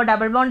 അപ്പോൾ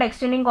ഡബിൾ ബോണ്ട്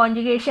എക്സ്റ്റെൻഡിങ്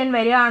കോൺജുഗേഷൻ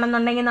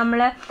വരികയാണെന്നുണ്ടെങ്കിൽ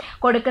നമ്മൾ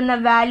കൊടുക്കുന്ന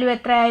വാല്യൂ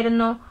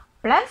എത്രയായിരുന്നു,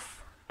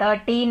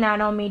 +30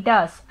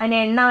 നാനോമീറ്റേഴ്സ്. അതിന്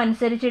എണ്ണം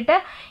അനുസരിച്ചിട്ട്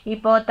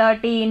ഇപ്പോൾ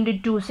 30 ×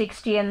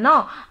 260 എന്നോ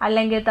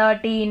അല്ലെങ്കിൽ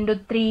 30 ×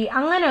 3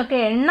 അങ്ങനെയൊക്കെ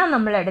എണ്ണം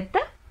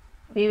നമ്മളെടുത്ത്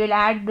we will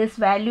add this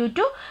value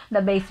to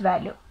the base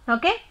value.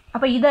 Okay,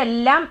 അപ്പോൾ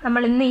ഇതെല്ലാം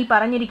നമ്മൾ ഇന്ന് ഈ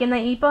പറഞ്ഞിരിക്കുന്ന,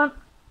 ഇപ്പോൾ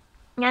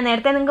ഞാൻ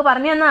നേരത്തെ നിങ്ങൾക്ക്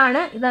പറഞ്ഞു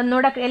തന്നതാണ്,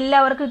 ഇതൊന്നുകൂടെ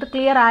എല്ലാവർക്കും ഇത്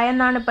ക്ലിയർ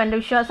ആയെന്നാണ് ഇപ്പം എൻ്റെ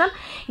വിശ്വാസം.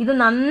 ഇത്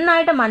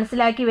നന്നായിട്ട്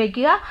മനസ്സിലാക്കി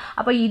വെക്കുക.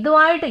 അപ്പോൾ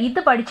ഇത്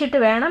പഠിച്ചിട്ട്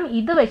വേണം,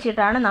 ഇത്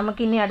വെച്ചിട്ടാണ്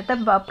നമുക്കിനി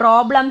അടുത്ത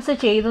പ്രോബ്ലംസ്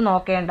ചെയ്ത്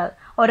നോക്കേണ്ടത്.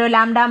 ഓരോ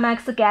λmax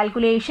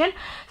കാൽക്കുലേഷൻ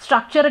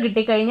സ്ട്രക്ചർ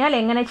കിട്ടിക്കഴിഞ്ഞാൽ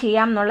എങ്ങനെ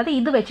ചെയ്യാം എന്നുള്ളത്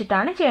ഇത്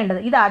വെച്ചിട്ടാണ് ചെയ്യേണ്ടത്.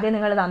 ഇതാദ്യം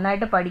നിങ്ങൾ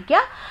നന്നായിട്ട്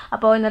പഠിക്കുക.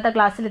 അപ്പോൾ ഇന്നത്തെ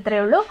ക്ലാസ്സിൽ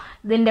ഇത്രയേ ഉള്ളൂ.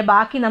 ഇതിൻ്റെ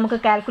ബാക്കി നമുക്ക്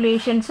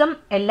കാൽക്കുലേഷൻസും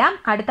എല്ലാം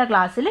അടുത്ത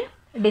ക്ലാസ്സിൽ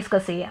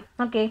ഡിസ്കസ് ചെയ്യാം.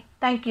 Okay,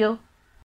 thank you.